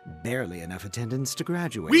barely enough attendance to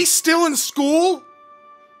graduate. We still in school?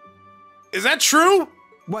 Is that true?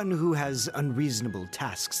 One who has unreasonable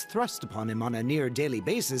tasks thrust upon him on a near daily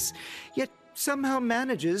basis, yet somehow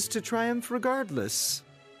manages to triumph regardless.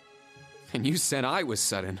 And you said I was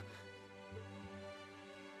sudden.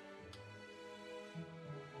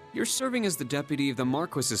 You're serving as the deputy of the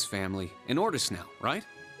Marquis's family in Ordis now, right?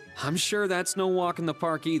 I'm sure that's no walk in the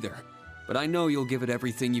park either, but I know you'll give it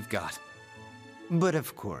everything you've got. But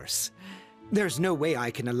of course, there's no way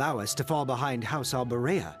I can allow us to fall behind House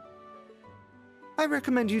Alberea. I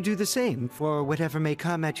recommend you do the same for whatever may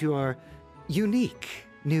come at your unique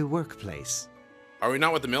new workplace. Are we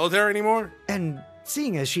not with the military anymore? And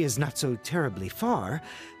seeing as she is not so terribly far,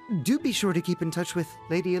 do be sure to keep in touch with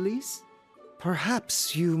Lady Elise.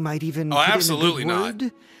 Perhaps you might even put absolutely in a good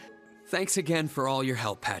word. Thanks again for all your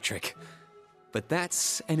help, Patrick. But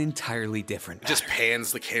that's an entirely different matter. Just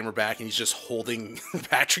pans the camera back and he's just holding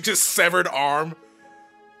Patrick's severed arm.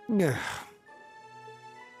 Ugh.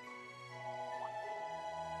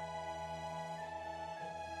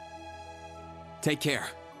 Take care.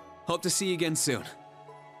 Hope to see you again soon.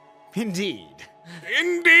 Indeed.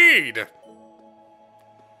 Indeed!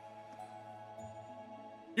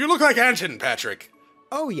 You look like Anton, Patrick.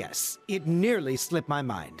 Oh yes, it nearly slipped my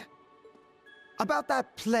mind. About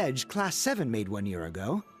that pledge Class VII made 1 year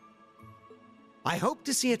ago. I hope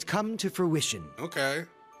to see it come to fruition. Okay.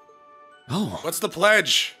 Oh. What's the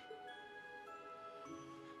pledge?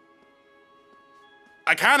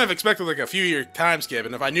 I kind of expected like a few year time skip,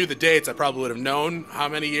 and if I knew the dates, I probably would have known how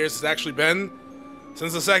many years it's actually been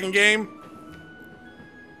since the second game.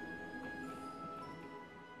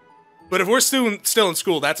 But if we're still in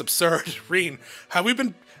school, that's absurd. Rean, have we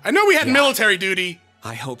been I know we had military duty.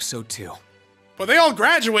 I hope so too. But they all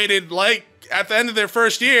graduated, like, at the end of their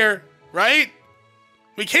first year, right?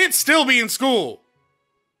 We can't still be in school.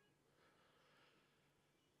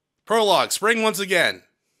 Prologue, spring once again.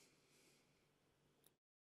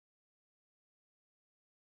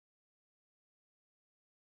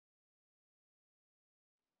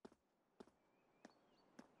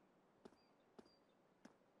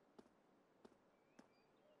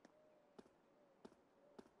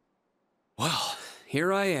 Well,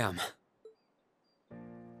 here I am.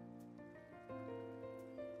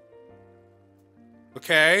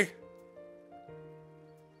 Okay.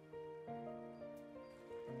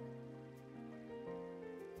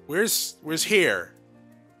 Where's here?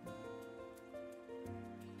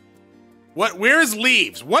 Where's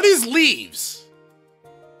Leaves? What is Leaves?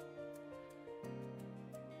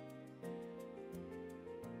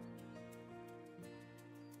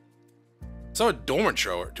 So a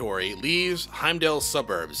dormitory, Leaves, Heimdall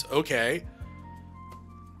suburbs. Okay.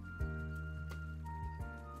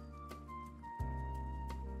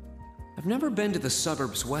 I've never been to the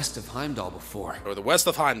suburbs west of Heimdall before. Or the west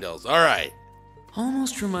of Heimdall's. All right.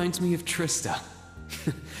 Almost reminds me of Trista.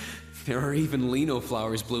 There are even lino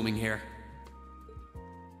flowers blooming here.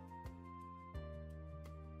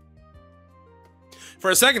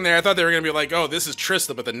 For a second there, I thought they were going to be like, oh, this is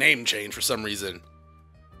Trista, but the name changed for some reason.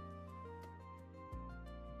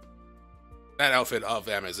 That outfit of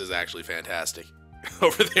Emma's is actually fantastic.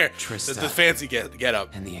 Over there, Trista, the fancy get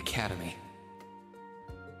up. And the academy.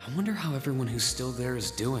 I wonder how everyone who's still there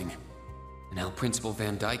is doing. And how Principal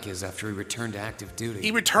Van Dyke is after he returned to active duty.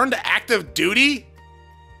 He returned to active duty?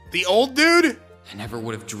 The old dude? I never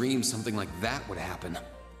would have dreamed something like that would happen.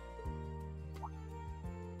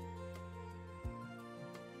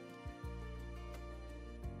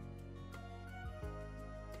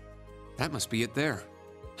 That must be it there.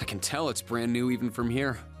 I can tell it's brand new even from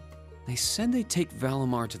here. They said they'd take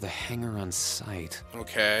Valimar to the hangar on site.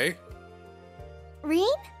 Okay. Rean?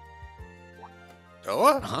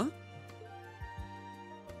 Toa? Huh?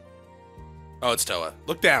 Oh, it's Toa.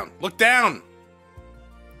 Look down. Look down!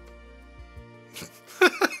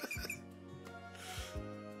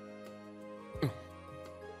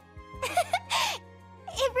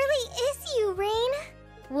 It really is you, Rean.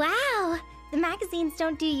 Wow, the magazines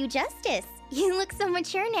don't do you justice. You look so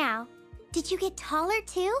mature now. Did you get taller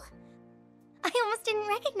too? I almost didn't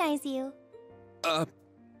recognize you.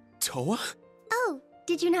 Toa? Oh,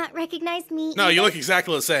 did you not recognize me? No, you look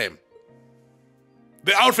exactly the same.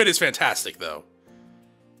 The outfit is fantastic, though.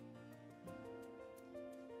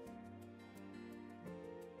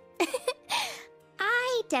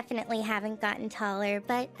 I definitely haven't gotten taller,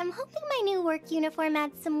 but I'm hoping my new work uniform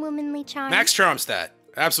adds some womanly charm. Max Charmstat.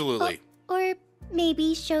 Absolutely. Or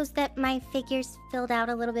maybe shows that my figure's filled out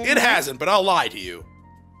a little bit It more. hasn't, but I'll lie to you.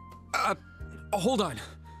 Hold on.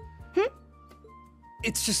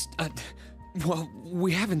 It's just, well,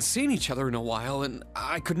 we haven't seen each other in a while, and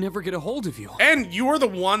I could never get a hold of you. And you were the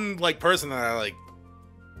one, like, person that I, like,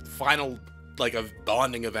 final, like, a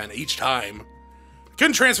bonding event each time.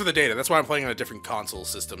 Couldn't transfer the data. That's why I'm playing on a different console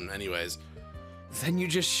system anyways. Then you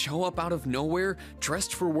just show up out of nowhere,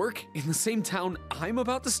 dressed for work, in the same town I'm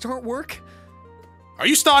about to start work? Are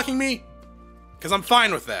you stalking me? Because I'm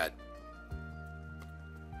fine with that.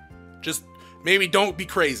 Just maybe don't be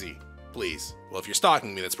crazy, please. Well, if you're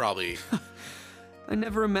stalking me, that's probably... I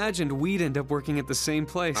never imagined we'd end up working at the same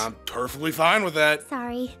place. I'm perfectly fine with that.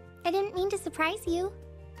 Sorry, I didn't mean to surprise you.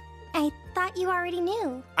 I thought you already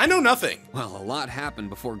knew. I know nothing. Well, a lot happened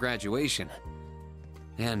before graduation.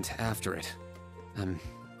 And after it. I'm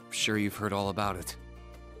sure you've heard all about it.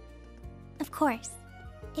 Of course.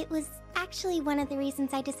 It was actually one of the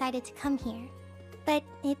reasons I decided to come here. But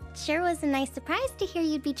it sure was a nice surprise to hear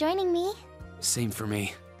you'd be joining me. Same for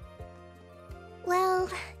me. Well,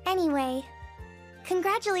 anyway,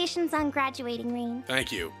 congratulations on graduating, Rean.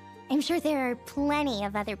 Thank you. I'm sure there are plenty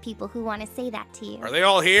of other people who want to say that to you. Are they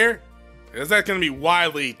all here? Is that going to be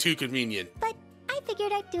wildly too convenient? But I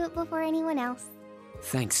figured I'd do it before anyone else.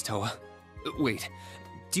 Thanks, Toa. Wait,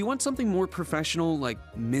 do you want something more professional, like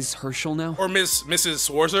Ms. Herschel now? Or Mrs.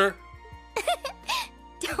 Schwarzer?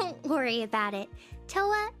 Don't worry about it.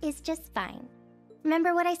 Toa is just fine.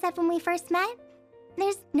 Remember what I said when we first met?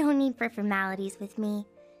 There's no need for formalities with me.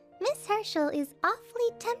 Miss Herschel is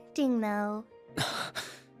awfully tempting, though.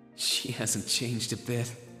 She hasn't changed a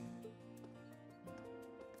bit.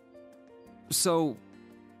 So,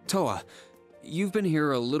 Toa, you've been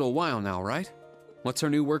here a little while now, right? What's our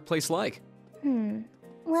new workplace like?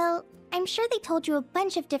 Well, I'm sure they told you a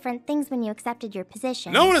bunch of different things when you accepted your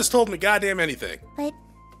position. No one has told me goddamn anything. But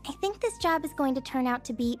I think this job is going to turn out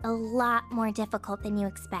to be a lot more difficult than you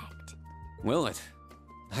expect. Will it?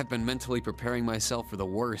 I've been mentally preparing myself for the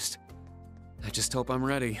worst. I just hope I'm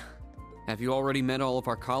ready. Have you already met all of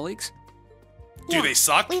our colleagues? Do they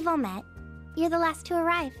suck? We've all met. You're the last to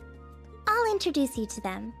arrive. I'll introduce you to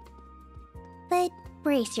them. But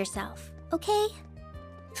brace yourself, okay?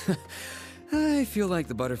 I feel like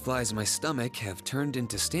the butterflies in my stomach have turned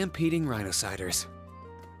into stampeding rhinociders.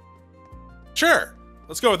 Sure.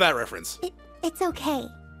 Let's go with that reference. It's okay.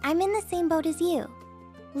 I'm in the same boat as you.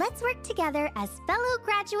 Let's work together as fellow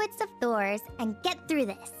graduates of Thors and get through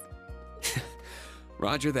this.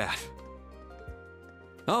 Roger that.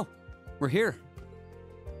 Oh, we're here.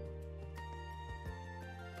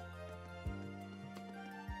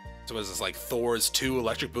 So is this like Thors 2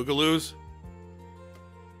 Electric Boogaloos?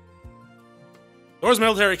 Thors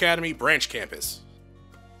Military Academy, Branch Campus.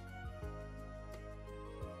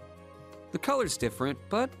 The color's different,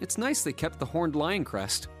 but it's nice they kept the horned lion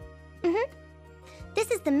crest. Mm-hmm. This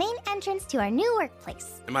is the main entrance to our new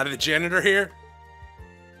workplace. Am I the janitor here?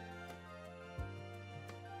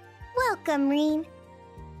 Welcome, Rean,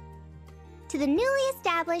 to the newly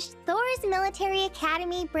established Thors Military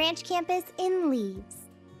Academy Branch Campus in Leaves.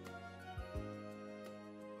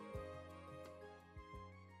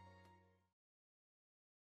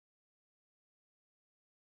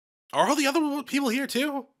 Are all the other people here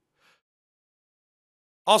too?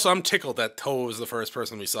 Also, I'm tickled that Toe was the first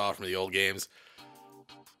person we saw from the old games.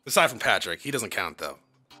 Aside from Patrick, he doesn't count though.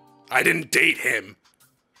 I didn't date him.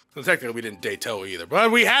 Well, technically, we didn't date Toe either,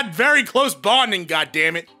 but we had very close bonding,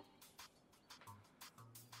 goddammit.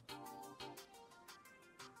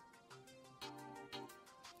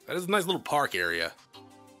 That is a nice little park area.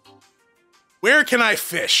 Where can I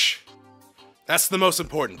fish? That's the most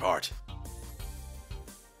important part.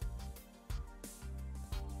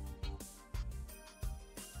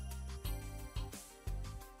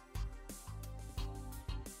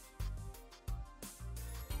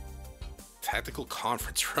 Tactical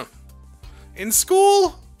conference room. In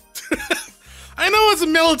school? I know it's a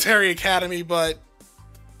military academy, but...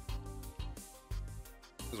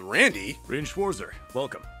 It was Randy. Rean Schwarzer,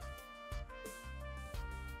 welcome.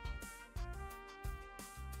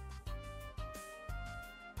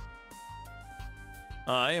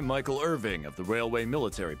 I am Michael Irving of the Railway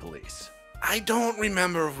Military Police. I don't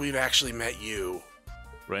remember if we've actually met you.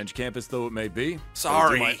 Branch Campus though it may be,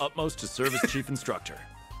 sorry. I'll do my utmost to serve as Chief Instructor.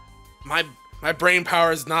 My brain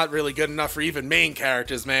power is not really good enough for even main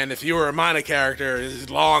characters, man. If you were a minor character, it's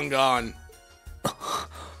long gone.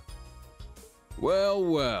 Well,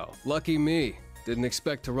 well, lucky me. Didn't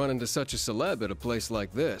expect to run into such a celeb at a place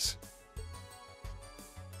like this.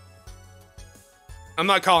 I'm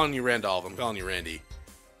not calling you Randolph, I'm calling you Randy.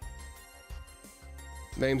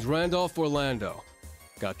 Name's Randolph Orlando.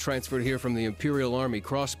 Got transferred here from the Imperial Army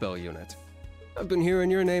Crossbell Unit. I've been hearing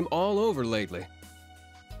your name all over lately.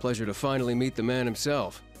 Pleasure to finally meet the man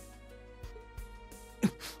himself.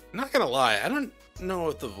 Not gonna lie, I don't know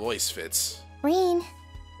if the voice fits. Rean.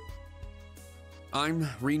 I'm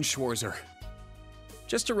Rean Schwarzer.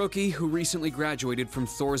 Just a rookie who recently graduated from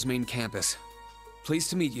Thors main campus. Pleased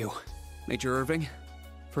to meet you, Major Irving,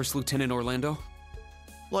 First Lieutenant Orlando.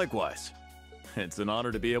 Likewise. It's an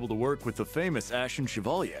honor to be able to work with the famous Ashen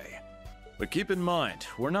Chevalier. But keep in mind,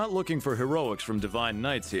 we're not looking for heroics from Divine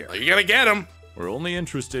Knights here. Well, you're gonna get them. We're only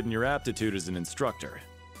interested in your aptitude as an instructor.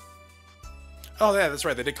 Oh yeah, that's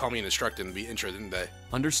right, they did call me an instructor and be intro, didn't they?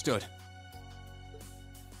 Understood.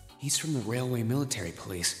 He's from the Railway Military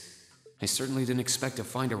Police. I certainly didn't expect to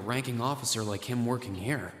find a ranking officer like him working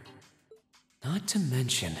here. Not to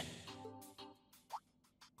mention...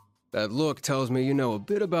 That look tells me you know a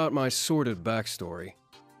bit about my sordid backstory.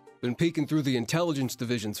 Been peeking through the Intelligence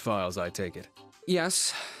Division's files, I take it.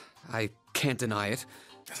 Yes, I can't deny it.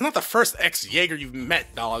 It's not the first ex-Jaeger you've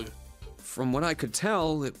met, dog. From what I could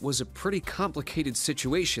tell, it was a pretty complicated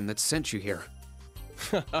situation that sent you here.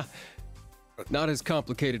 Not as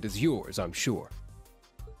complicated as yours, I'm sure.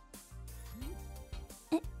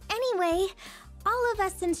 Anyway, all of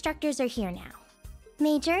us instructors are here now.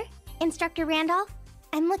 Major, Instructor Randolph,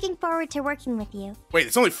 I'm looking forward to working with you. Wait,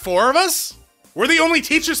 it's only 4 of us? We're the only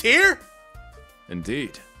teachers here?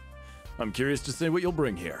 Indeed. I'm curious to see what you'll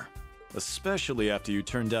bring here, especially after you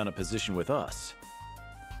turn down a position with us.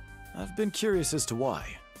 I've been curious as to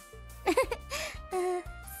why.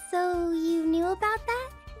 So you knew about that?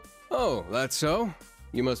 Oh, that's so?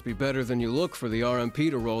 You must be better than you look for the RMP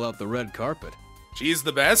to roll out the red carpet. She's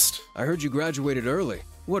the best? I heard you graduated early.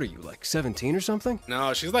 What are you, like 17 or something?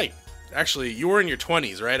 No, she's like... Actually, you were in your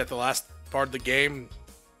 20s, right? At the last part of the game?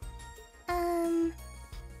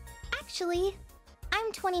 Actually,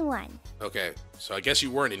 I'm 21. Okay, so I guess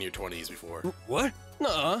you weren't in your 20s before. What?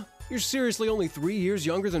 Nuh-uh. You're seriously only 3 years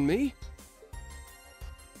younger than me?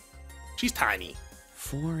 She's tiny.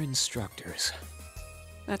 4 instructors.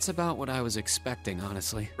 That's about what I was expecting,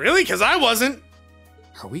 honestly. Really? Because I wasn't.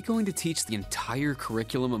 Are we going to teach the entire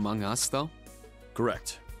curriculum among us, though?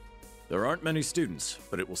 Correct. There aren't many students,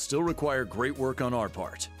 but it will still require great work on our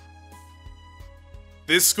part.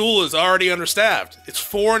 This school is already understaffed. It's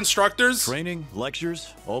 4 instructors. Training,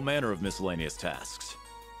 lectures, all manner of miscellaneous tasks.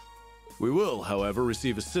 We will, however,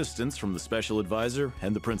 receive assistance from the special advisor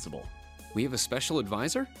and the principal. We have a special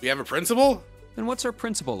advisor? We have a principal? And what's our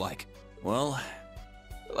principal like? Well,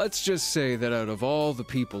 let's just say that out of all the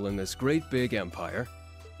people in this great big empire,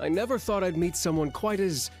 I never thought I'd meet someone quite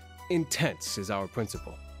as intense as our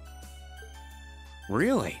principal.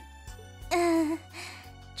 Really?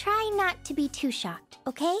 Try not to be too shocked,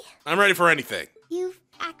 okay? I'm ready for anything. You've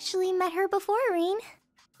actually met her before, Rean.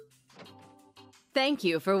 Thank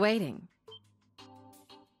you for waiting.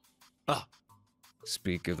 Ah,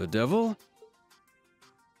 speak of the devil.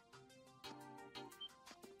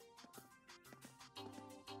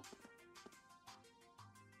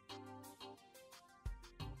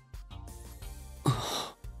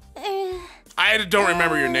 I don't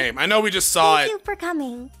remember your name. I know we just saw Thank it you for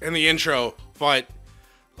coming. in the intro, but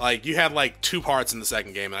like you had like 2 parts in the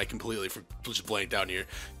second game, and I completely just blanked out here.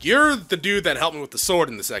 You're the dude that helped me with the sword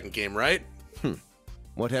in the second game, right?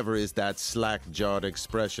 Whatever is that slack-jawed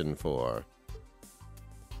expression for?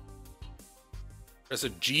 That's a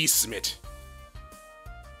G-Smit.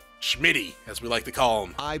 Schmitty, as we like to call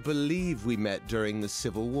him. I believe we met during the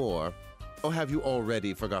Civil War. Or have you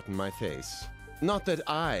already forgotten my face? Not that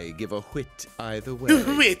I give a whit either way.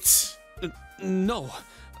 Whit? No,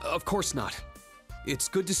 of course not. It's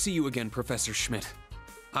good to see you again, Professor Schmidt.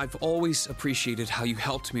 I've always appreciated how you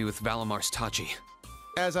helped me with Valamar's Tachi.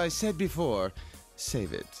 As I said before,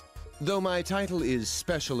 save it. Though my title is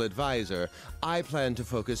Special Advisor, I plan to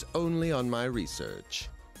focus only on my research.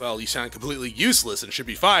 Well, you sound completely useless and should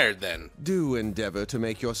be fired then. Do endeavor to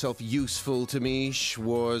make yourself useful to me,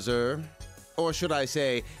 Schwarzer. Or should I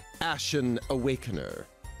say, Ashen Awakener.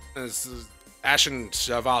 This is Ashen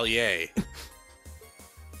Chevalier.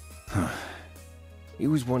 He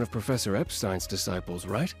was one of Professor Epstein's disciples,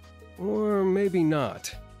 right? Or maybe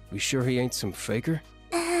not. We sure he ain't some faker?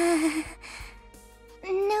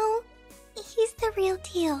 No, he's the real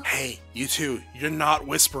deal. Hey, you two, you're not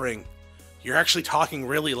whispering. You're actually talking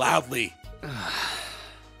really loudly.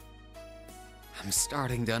 I'm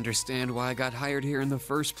starting to understand why I got hired here in the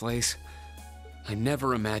first place. I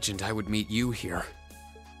never imagined I would meet you here.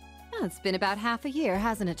 Oh, it's been about half a year,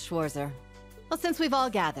 hasn't it, Schwarzer? Well, since we've all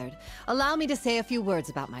gathered, allow me to say a few words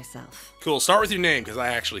about myself. Cool, start with your name, because I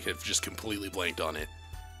actually have just completely blanked on it.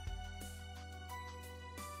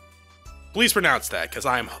 Please pronounce that, because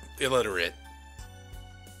I'm illiterate.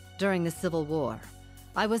 During the Civil War,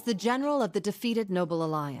 I was the general of the defeated Noble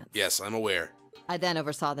Alliance. Yes, I'm aware. I then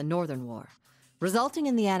oversaw the Northern War, resulting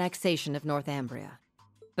in the annexation of Northumbria.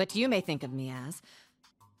 But you may think of me as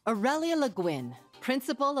Aurelia Le Guin,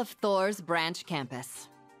 principal of Thors Branch Campus.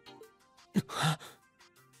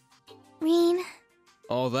 Rean.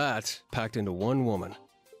 All that packed into one woman.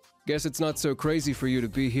 Guess it's not so crazy for you to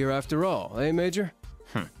be here after all, eh, Major?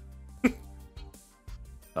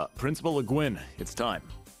 Principal Le Guin, it's time.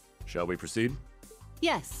 Shall we proceed?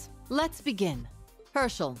 Yes, let's begin.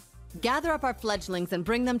 Herschel, gather up our fledglings and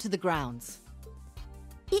bring them to the grounds.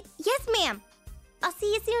 Yes, ma'am. I'll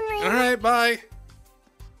see you soon, Rean. All right, bye.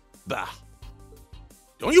 Bah.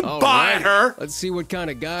 Don't you buy her. Let's see what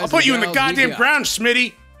kind of guys. I'll put you in the goddamn ground,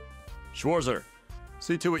 Smitty. Schwarzer,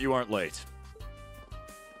 see to it you aren't late.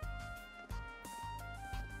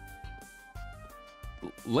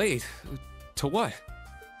 Late? To what?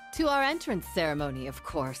 To our entrance ceremony, of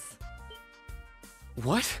course.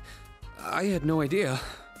 What? I had no idea.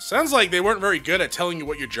 Sounds like they weren't very good at telling you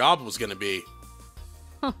what your job was gonna be.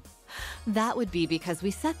 That would be because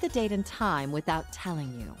we set the date and time without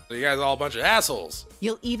telling you. So you guys are all a bunch of assholes.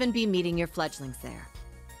 You'll even be meeting your fledglings there.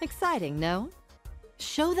 Exciting, no?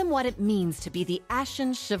 Show them what it means to be the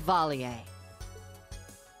Ashen Chevalier.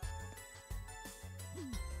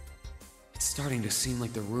 It's starting to seem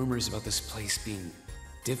like the rumors about this place being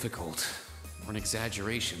difficult weren't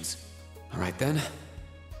exaggerations. All right then.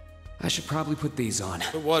 I should probably put these on.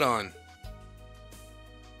 Put what on?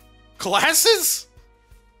 Glasses?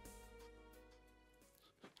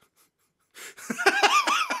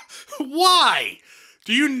 Why?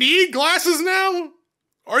 Do you need glasses now?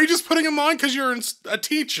 Or are you just putting them on because you're a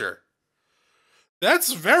teacher?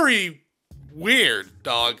 That's very weird,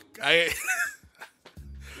 dog. It's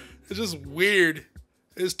just weird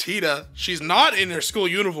is Tita. She's not in her school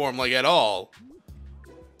uniform, like, at all.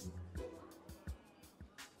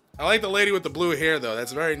 I like the lady with the blue hair, though.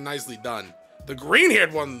 That's very nicely done. The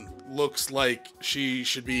green-haired one looks like she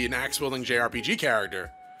should be an axe-wielding JRPG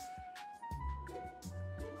character.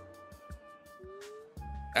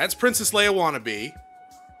 That's Princess Leia wannabe.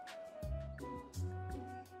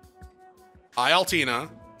 Hi, Altina.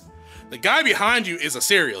 The guy behind you is a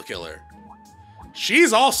serial killer.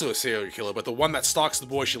 She's also a serial killer, but the one that stalks the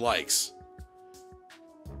boy she likes.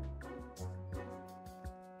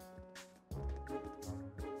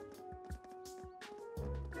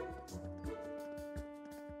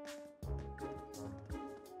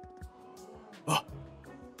 Oh,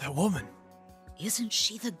 that woman. Isn't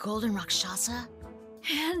she the Golden Rakshasa?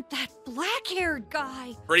 And that black-haired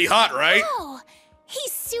guy. Pretty hot, right? Oh,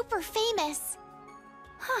 he's super famous.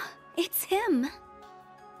 Huh, it's him.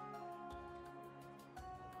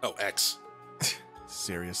 Oh, X.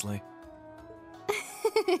 Seriously?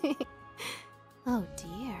 Oh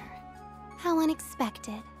dear. How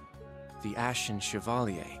unexpected. The Ashen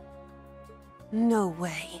Chevalier. No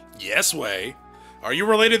way. Yes way. Are you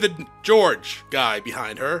related to the George guy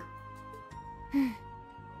behind her?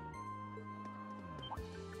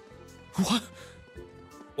 What?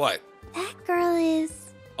 What? That girl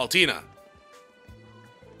is... Altina.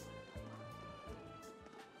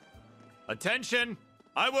 Attention!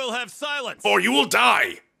 I will have silence! Or you will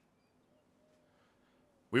die!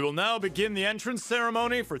 We will now begin the entrance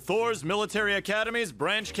ceremony for Thors Military Academy's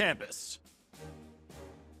Branch Campus.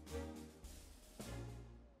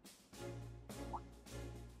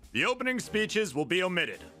 The opening speeches will be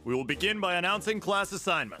omitted. We will begin by announcing class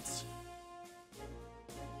assignments.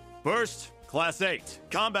 First, Class VIII,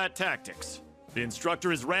 Combat Tactics. The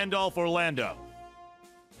instructor is Randolph Orlando.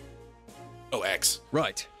 Oh, X.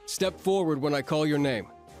 Right. Step forward when I call your name.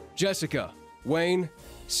 Jessica, Wayne,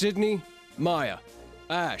 Sydney, Maya,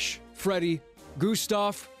 Ash, Freddy,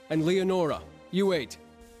 Gustav, and Leonora. You 8.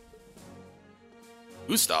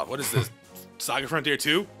 Gustav, what is this? Saga Frontier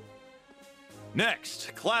 2?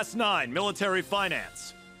 Next, Class IX, Military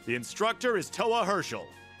Finance. The instructor is Toa Herschel.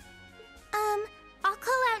 I'll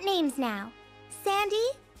call out names now. Sandy,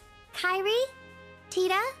 Kyrie,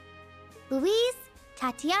 Tita, Louise,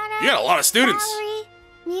 Tatiana. You got a lot of students. Valerie,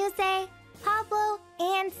 Muse, Pablo,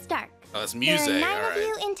 and Stark. Oh, that's Muse, There are 9 all of right.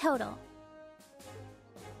 you in total.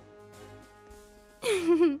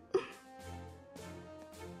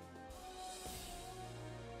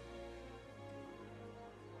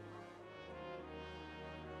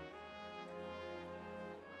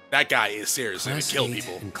 That guy is seriously gonna Class kill 8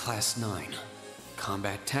 people. and Class 9.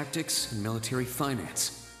 Combat Tactics and Military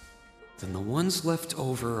Finance. Then the ones left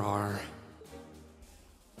over are...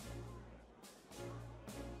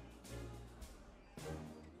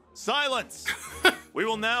 Silence! We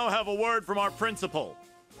will now have a word from our principal.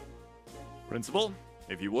 Principal,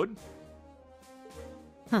 if you would.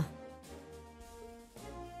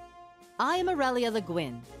 I am Aurelia Le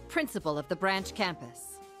Guin, principal of the Branch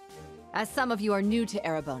Campus. As some of you are new to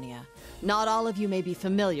Erebonia, not all of you may be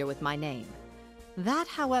familiar with my name. That,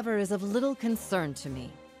 however, is of little concern to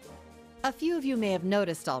me. A few of you may have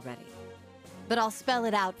noticed already, but I'll spell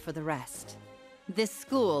it out for the rest. This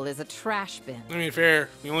school is a trash bin. I mean, fair.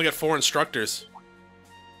 We only got 4 instructors.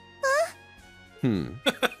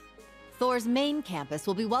 Thors' main campus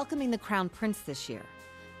will be welcoming the Crown Prince this year.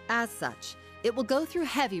 As such, it will go through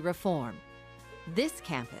heavy reform. This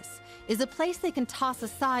campus is a place they can toss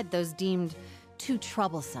aside those deemed too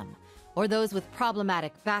troublesome, or those with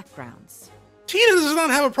problematic backgrounds. Tina does not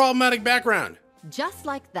have a problematic background. Just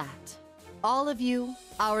like that, all of you,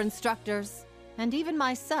 our instructors, and even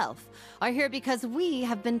myself, are here because we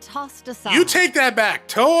have been tossed aside. You take that back.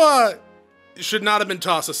 Toa should not have been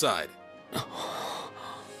tossed aside.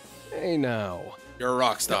 Hey now. You're a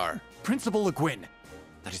rock star. Principal Le Guin,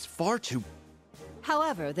 that is far too...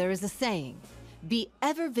 However, there is a saying, be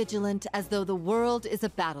ever vigilant as though the world is a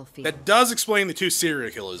battlefield. That does explain the 2 serial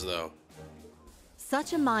killers, though.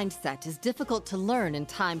 Such a mindset is difficult to learn in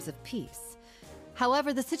times of peace.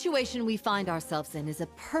 However, the situation we find ourselves in is a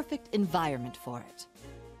perfect environment for it.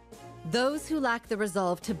 Those who lack the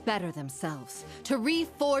resolve to better themselves, to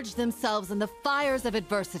reforge themselves in the fires of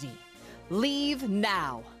adversity, leave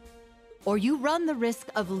now. Or you run the risk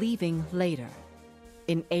of leaving later,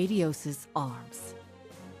 in Adios's arms.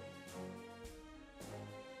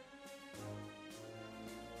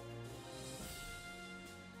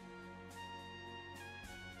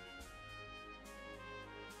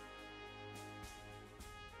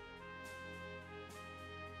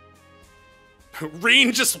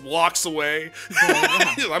 Rean just walks away.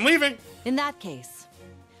 I'm leaving. In that case,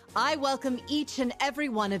 I welcome each and every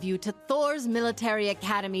one of you to Thors Military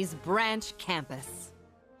Academy's Branch Campus.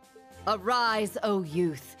 Arise, O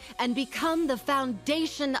youth, and become the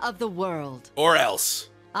foundation of the world. Or else.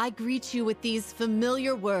 I greet you with these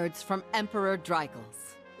familiar words from Emperor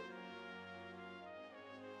Dreigels.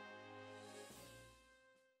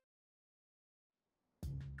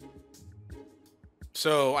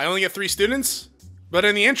 So, I only get 3 students? But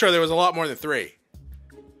in the intro, there was a lot more than 3.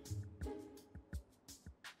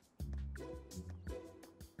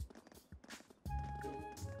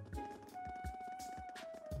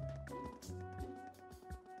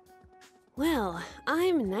 Well,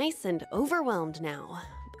 I'm nice and overwhelmed now.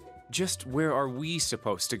 Just where are we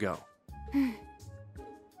supposed to go?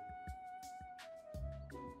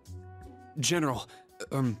 General,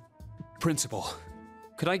 Principal,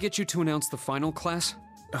 could I get you to announce the final class?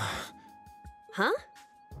 Huh?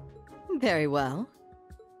 Very well.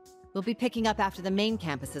 We'll be picking up after the main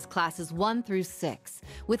campus's classes 1 through 6,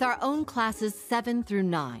 with our own classes 7 through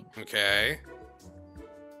 9. Okay.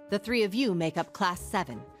 The 3 of you make up Class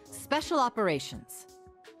 7, Special Operations.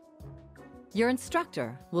 Your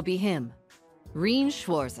instructor will be him, Rean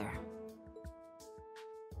Schwarzer.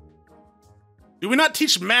 Do we not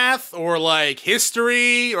teach math or, like,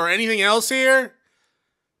 history or anything else here?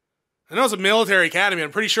 I know it's a military academy.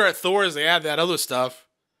 I'm pretty sure at Thors they add that other stuff.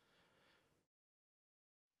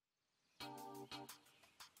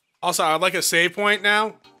 Also, I'd like a save point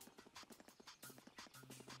now.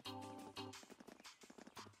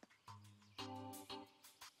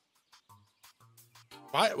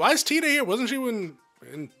 Why is Tina here? Wasn't she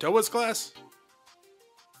in Toa's class?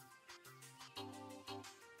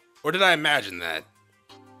 Or did I imagine that?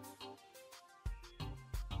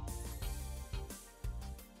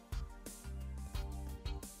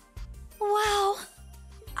 Wow.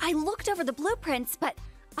 I looked over the blueprints, but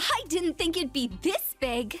I didn't think it'd be this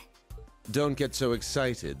big. Don't get so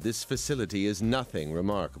excited. This facility is nothing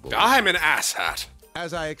remarkable. I'm an asshat.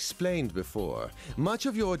 As I explained before, much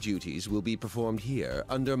of your duties will be performed here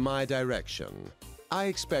under my direction. I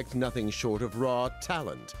expect nothing short of raw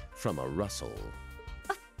talent from a Russell.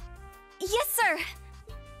 Yes, sir.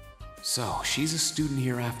 So, she's a student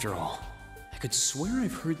here after all. I could swear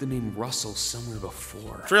I've heard the name Russell somewhere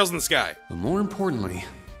before. Trails in the sky. But more importantly...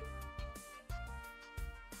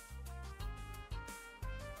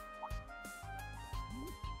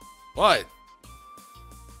 What?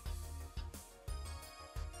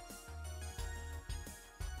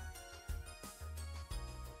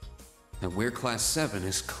 That we're Class 7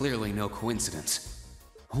 is clearly no coincidence.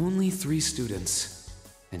 Only 3 students,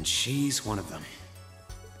 and she's one of them.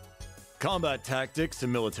 Combat tactics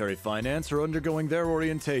and military finance are undergoing their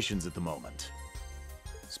orientations at the moment.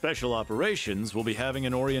 Special operations will be having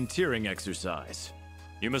an orienteering exercise.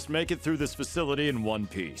 You must make it through this facility in one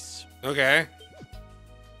piece. Okay.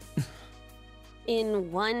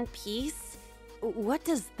 In one piece? What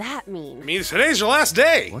does that mean? It means today's your last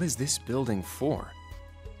day. What is this building for?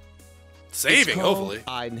 Saving, It's called hopefully.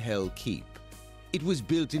 Einhell Keep. It was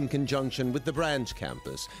built in conjunction with the Branch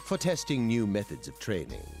Campus for testing new methods of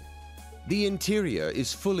training. The interior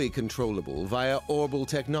is fully controllable via orbal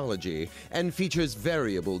technology and features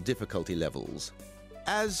variable difficulty levels.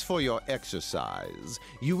 As for your exercise,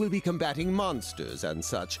 you will be combating monsters and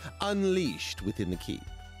such unleashed within the keep.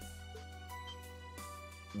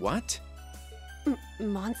 What?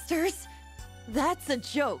 Monsters? That's a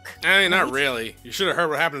joke. I mean, not really. You should have heard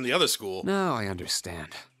what happened in the other school. Now I understand.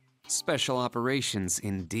 Special operations,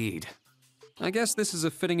 indeed. I guess this is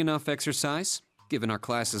a fitting enough exercise, given our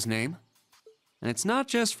class's name. And it's not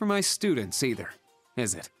just for my students, either,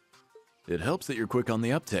 is it? It helps that you're quick on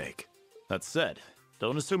the uptake. That said,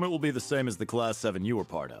 don't assume it will be the same as the Class 7 you were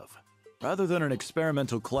part of. Rather than an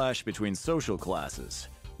experimental clash between social classes,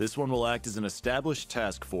 this one will act as an established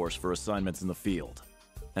task force for assignments in the field.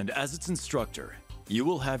 And as its instructor, you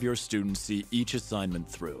will have your students see each assignment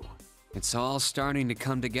through. It's all starting to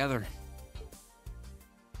come together.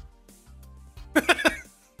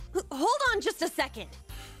 Hold on just a second.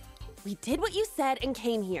 We did what you said and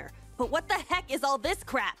came here, but what the heck is all this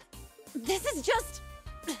crap? This is just...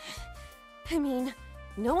 I mean,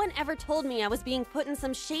 no one ever told me I was being put in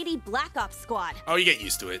some shady Black Ops squad. Oh, you get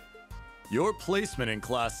used to it. Your placement in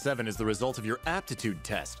Class 7 is the result of your aptitude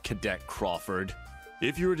test, Cadet Crawford.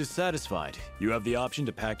 If you are dissatisfied, you have the option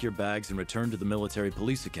to pack your bags and return to the Military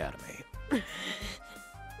Police Academy.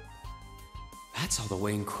 That's all the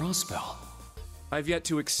way in Crossbell. I've yet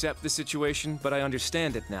to accept the situation, but I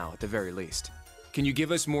understand it now, at the very least. Can you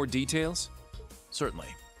give us more details? Certainly.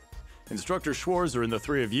 Instructor Schwarzer and the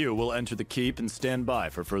 3 of you will enter the keep and stand by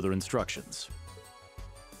for further instructions.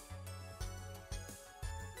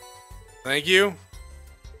 Thank you.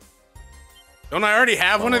 Don't I already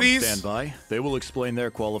have one of these? Stand by. They will explain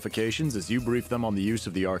their qualifications as you brief them on the use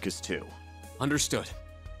of the Arcus II. Understood.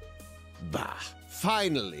 Bah.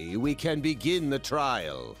 Finally, we can begin the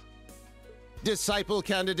trial. Disciple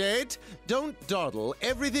candidate, don't dawdle.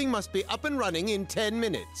 Everything must be up and running in 10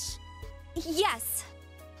 minutes. Yes.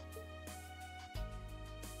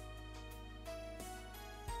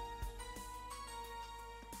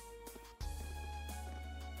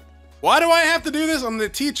 Why do I have to do this? I'm the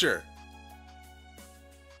teacher.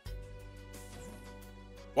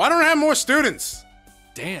 Why don't I have more students?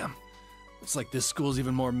 Damn. Looks like this school's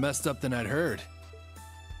even more messed up than I'd heard.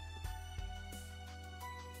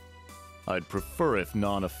 I'd prefer if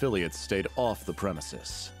non-affiliates stayed off the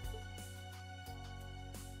premises.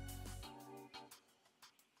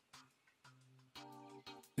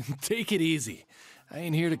 Take it easy. I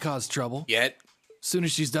ain't here to cause trouble. Yet. Soon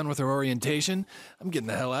as she's done with her orientation, I'm getting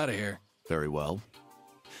the hell out of here. Very well.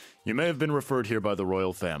 You may have been referred here by the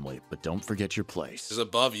royal family, but don't forget your place. Is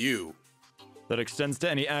above you. That extends to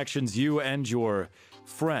any actions you and your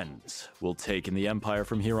friends will take in the Empire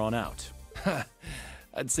from here on out.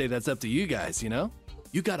 I'd say that's up to you guys, you know?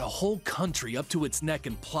 You got a whole country up to its neck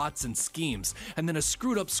in plots and schemes, and then a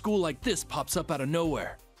screwed up school like this pops up out of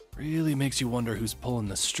nowhere. Really makes you wonder who's pulling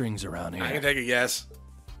the strings around here. I can take a guess.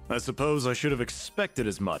 I suppose I should have expected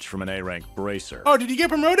as much from an A-rank bracer. Oh, did you get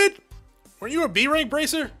promoted? Were you a B-rank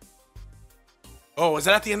bracer? Oh, was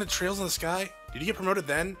that at the end of Trails in the Sky? Did you get promoted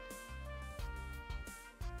then?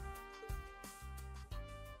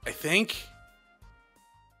 I think.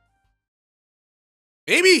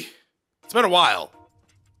 Maybe. It's been a while.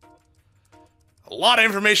 A lot of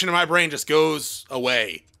information in my brain just goes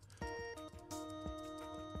away.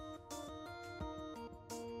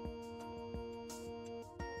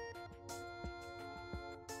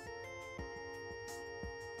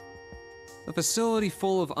 A facility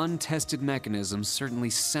full of untested mechanisms certainly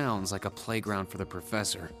sounds like a playground for the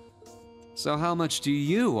professor. So how much do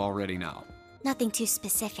you already know? Nothing too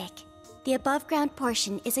specific. The above-ground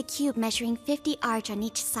portion is a cube measuring 50 arch on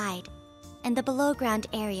each side, and the below-ground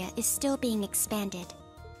area is still being expanded.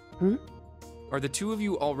 Are the two of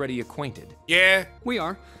you already acquainted? Yeah. We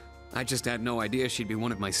are. I just had no idea she'd be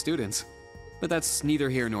one of my students. But that's neither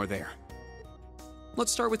here nor there.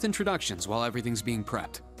 Let's start with introductions while everything's being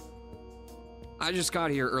prepped. I just got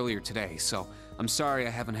here earlier today, so I'm sorry I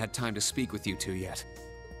haven't had time to speak with you two yet.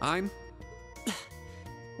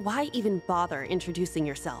 Why even bother introducing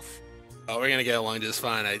yourself? Oh, we're gonna get along just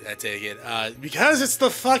fine, I take it. Because it's the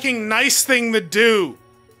fucking nice thing to do!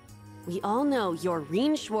 We all know you're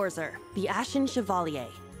Rean Schwarzer, the Ashen Chevalier.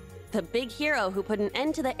 The big hero who put an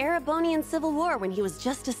end to the Erebonian Civil War when he was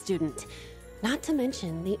just a student. Not to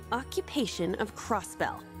mention the occupation of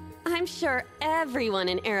Crossbell. I'm sure everyone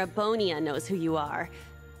in Erebonia knows who you are.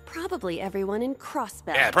 Probably everyone in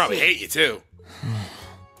Crossbell. Yeah, I probably hate you too.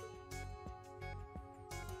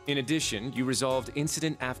 In addition, you resolved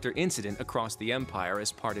incident after incident across the Empire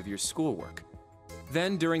as part of your schoolwork.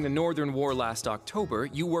 Then, during the Northern War last October,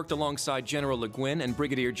 you worked alongside General Le Guin and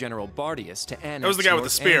Brigadier General Bardius to annex That was the guy with the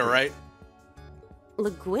North spear, Ambria. right?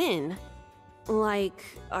 Le Guin? Like,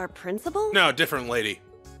 our principal? No, different lady.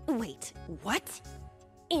 Wait, what?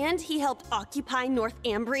 And he helped occupy North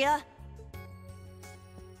Ambria?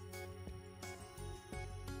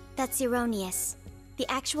 That's erroneous. The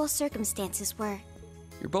actual circumstances were...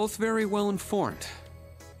 You're both very well informed.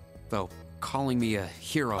 Though, calling me a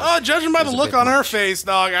hero... Oh, judging by the is a look bit on her much. face,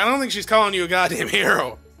 dog, I don't think she's calling you a goddamn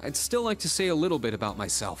hero. I'd still like to say a little bit about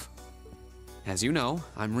myself. As you know,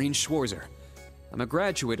 I'm Rean Schwarzer. I'm a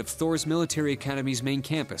graduate of Thors Military Academy's main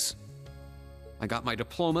campus. I got my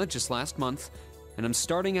diploma just last month, and I'm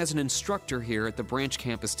starting as an instructor here at the branch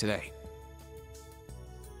campus today.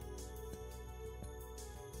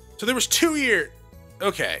 So there was 2 years.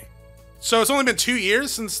 Okay. So it's only been 2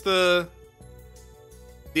 years since the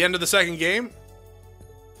end of the second game?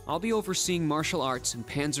 I'll be overseeing martial arts and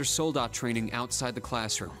Panzer Soldat training outside the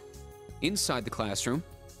classroom. Inside the classroom,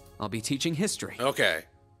 I'll be teaching history. Okay.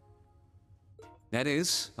 That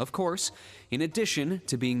is, of course, in addition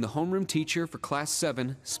to being the homeroom teacher for Class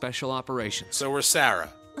VII Special Operations. So we're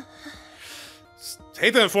Sarah.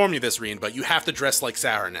 Hate to inform you this, Rean, but you have to dress like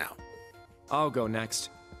Sarah now. I'll go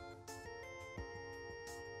next.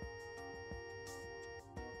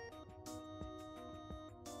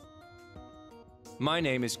 My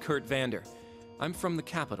name is Kurt Vander. I'm from the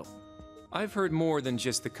capital. I've heard more than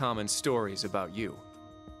just the common stories about you.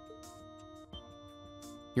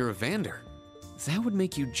 You're a Vander. That would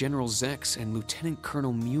make you General Zex and Lieutenant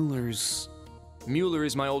Colonel Mueller's... Mueller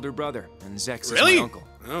is my older brother, and Zex Really? is my uncle.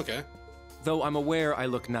 Okay. Though I'm aware I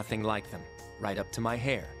look nothing like them, right up to my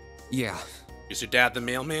hair. Yeah. Is your dad the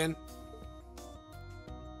mailman?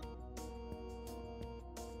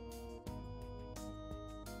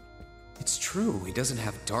 It's true, he doesn't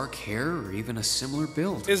have dark hair or even a similar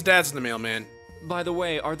build. His dad's the mailman. By the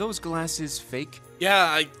way, are those glasses fake? Yeah,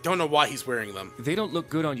 I don't know why he's wearing them. They don't look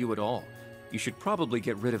good on you at all. You should probably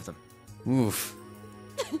get rid of them. Oof.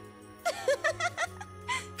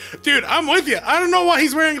 Dude, I'm with you. I don't know why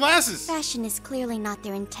he's wearing glasses. Fashion is clearly not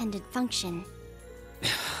their intended function.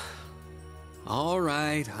 All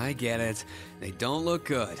right, I get it. They don't look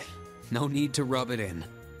good. No need to rub it in.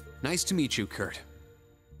 Nice to meet you, Kurt.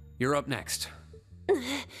 You're up next.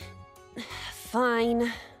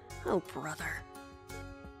 Fine. Oh, brother.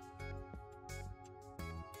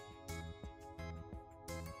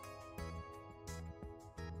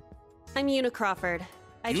 I'm Una Crawford.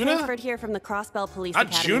 I Una? transferred here from the Crossbell Police Not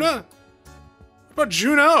Academy. Juna? What about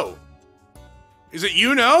Juno? Is it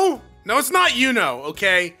Yuno? No, it's not Yuno,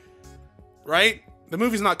 okay? Right? The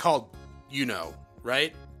movie's not called Yuno,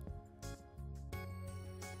 right?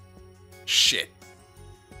 Shit.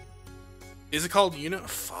 Is it called Yuno?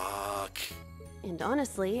 Fuck. And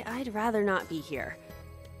honestly, I'd rather not be here.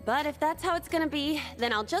 But if that's how it's gonna be,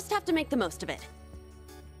 then I'll just have to make the most of it.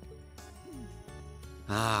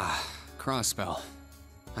 Ah, Crossbell.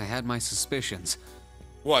 I had my suspicions.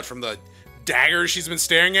 What, from the dagger she's been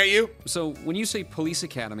staring at you? So, when you say police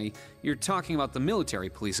academy, you're talking about the military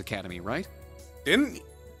police academy, right? Didn't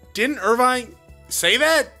Irvine say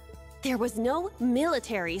that? There was no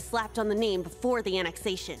military slapped on the name before the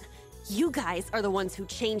annexation. You guys are the ones who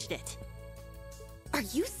changed it. Are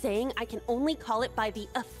you saying I can only call it by the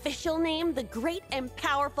official name the great and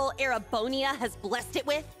powerful Erebonia has blessed it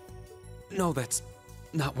with? No, that's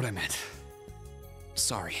not what I meant.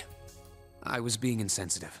 Sorry. I was being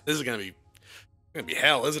insensitive. This is gonna be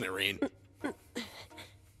hell, isn't it, Rean?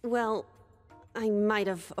 Well, I might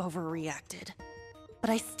have overreacted. But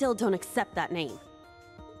I still don't accept that name.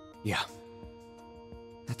 Yeah.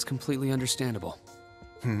 That's completely understandable.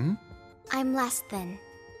 I'm less than.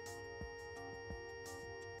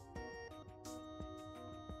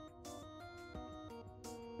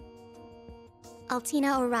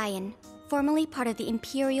 Altina Orion, formerly part of the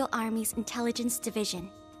Imperial Army's Intelligence Division.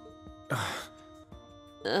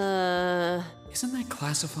 Isn't that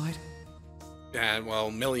classified? Yeah,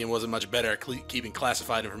 well, Million wasn't much better at keeping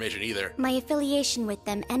classified information either. My affiliation with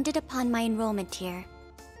them ended upon my enrollment here.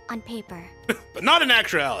 On paper. But not in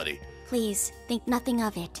actuality. Please, think nothing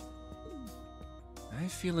of it. I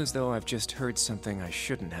feel as though I've just heard something I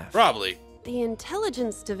shouldn't have. Probably. The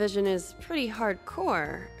Intelligence Division is pretty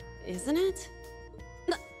hardcore, isn't it?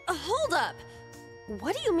 Hold up!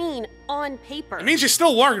 What do you mean, on paper? It means you're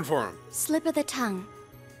still working for him. Slip of the tongue.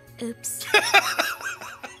 Oops.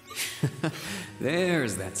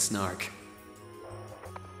 There's that snark.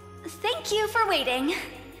 Thank you for waiting.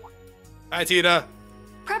 Hi, Tita.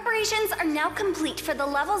 Preparations are now complete for the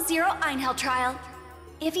Level 0 Einhell trial.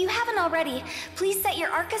 If you haven't already, please set your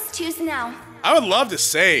Arcus 2s now. I would love to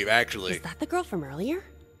save, actually. Is that the girl from earlier?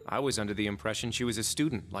 I was under the impression she was a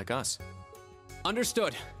student, like us.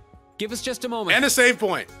 Understood. Give us just a moment. And a save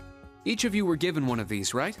point. Each of you were given one of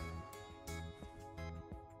these, right?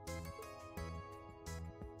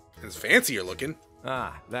 It's fancier looking.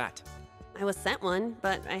 Ah, that. I was sent one,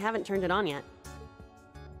 but I haven't turned it on yet.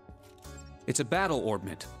 It's a battle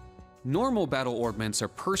orbment. Normal battle orbments are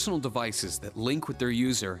personal devices that link with their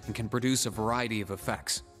user and can produce a variety of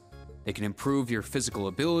effects. They can improve your physical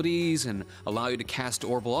abilities and allow you to cast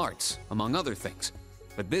orbital arts, among other things.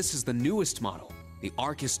 But this is the newest model, the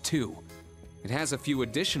Arcus 2. It has a few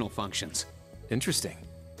additional functions. Interesting.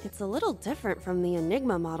 It's a little different from the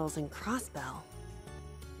Enigma models in Crossbell.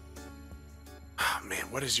 Oh man,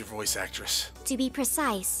 what is your voice actress? To be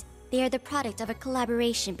precise, they are the product of a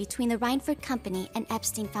collaboration between the Reinford Company and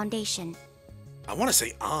Epstein Foundation. I want to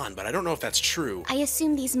say on, but I don't know if that's true. I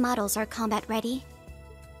assume these models are combat ready?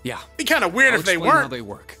 Yeah. It'd be kind of weird if they explain weren't. how they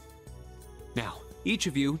work. Now, each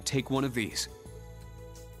of you take one of these.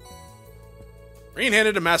 Rean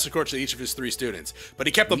handed a Master Quartz to each of his 3 students, but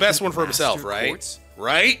he kept the best one for himself, right? Quartz?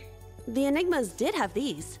 Right? The Enigmas did have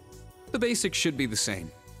these. The basics should be the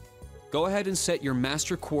same. Go ahead and set your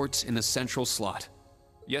Master Quartz in the central slot.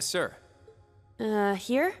 Yes, sir.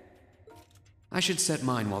 Here? I should set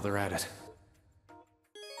mine while they're at it.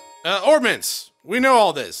 Orbments! We know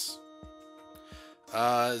all this.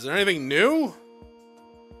 Is there anything new?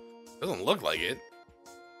 Doesn't look like it.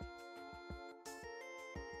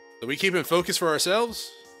 Do we keep in focus for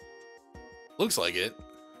ourselves? Looks like it.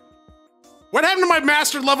 What happened to my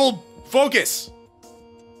master level focus?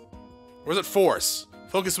 Or was it force?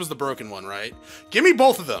 Focus was the broken one, right? Give me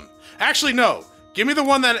both of them. Actually, no. Give me the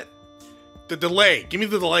one that... The delay. Give me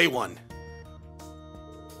the delay one.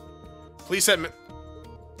 Please set...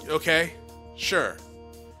 Okay. Sure.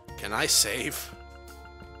 Can I save?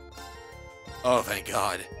 Oh, thank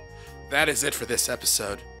God. That is it for this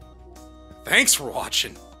episode. Thanks for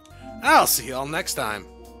watching. I'll see y'all next time.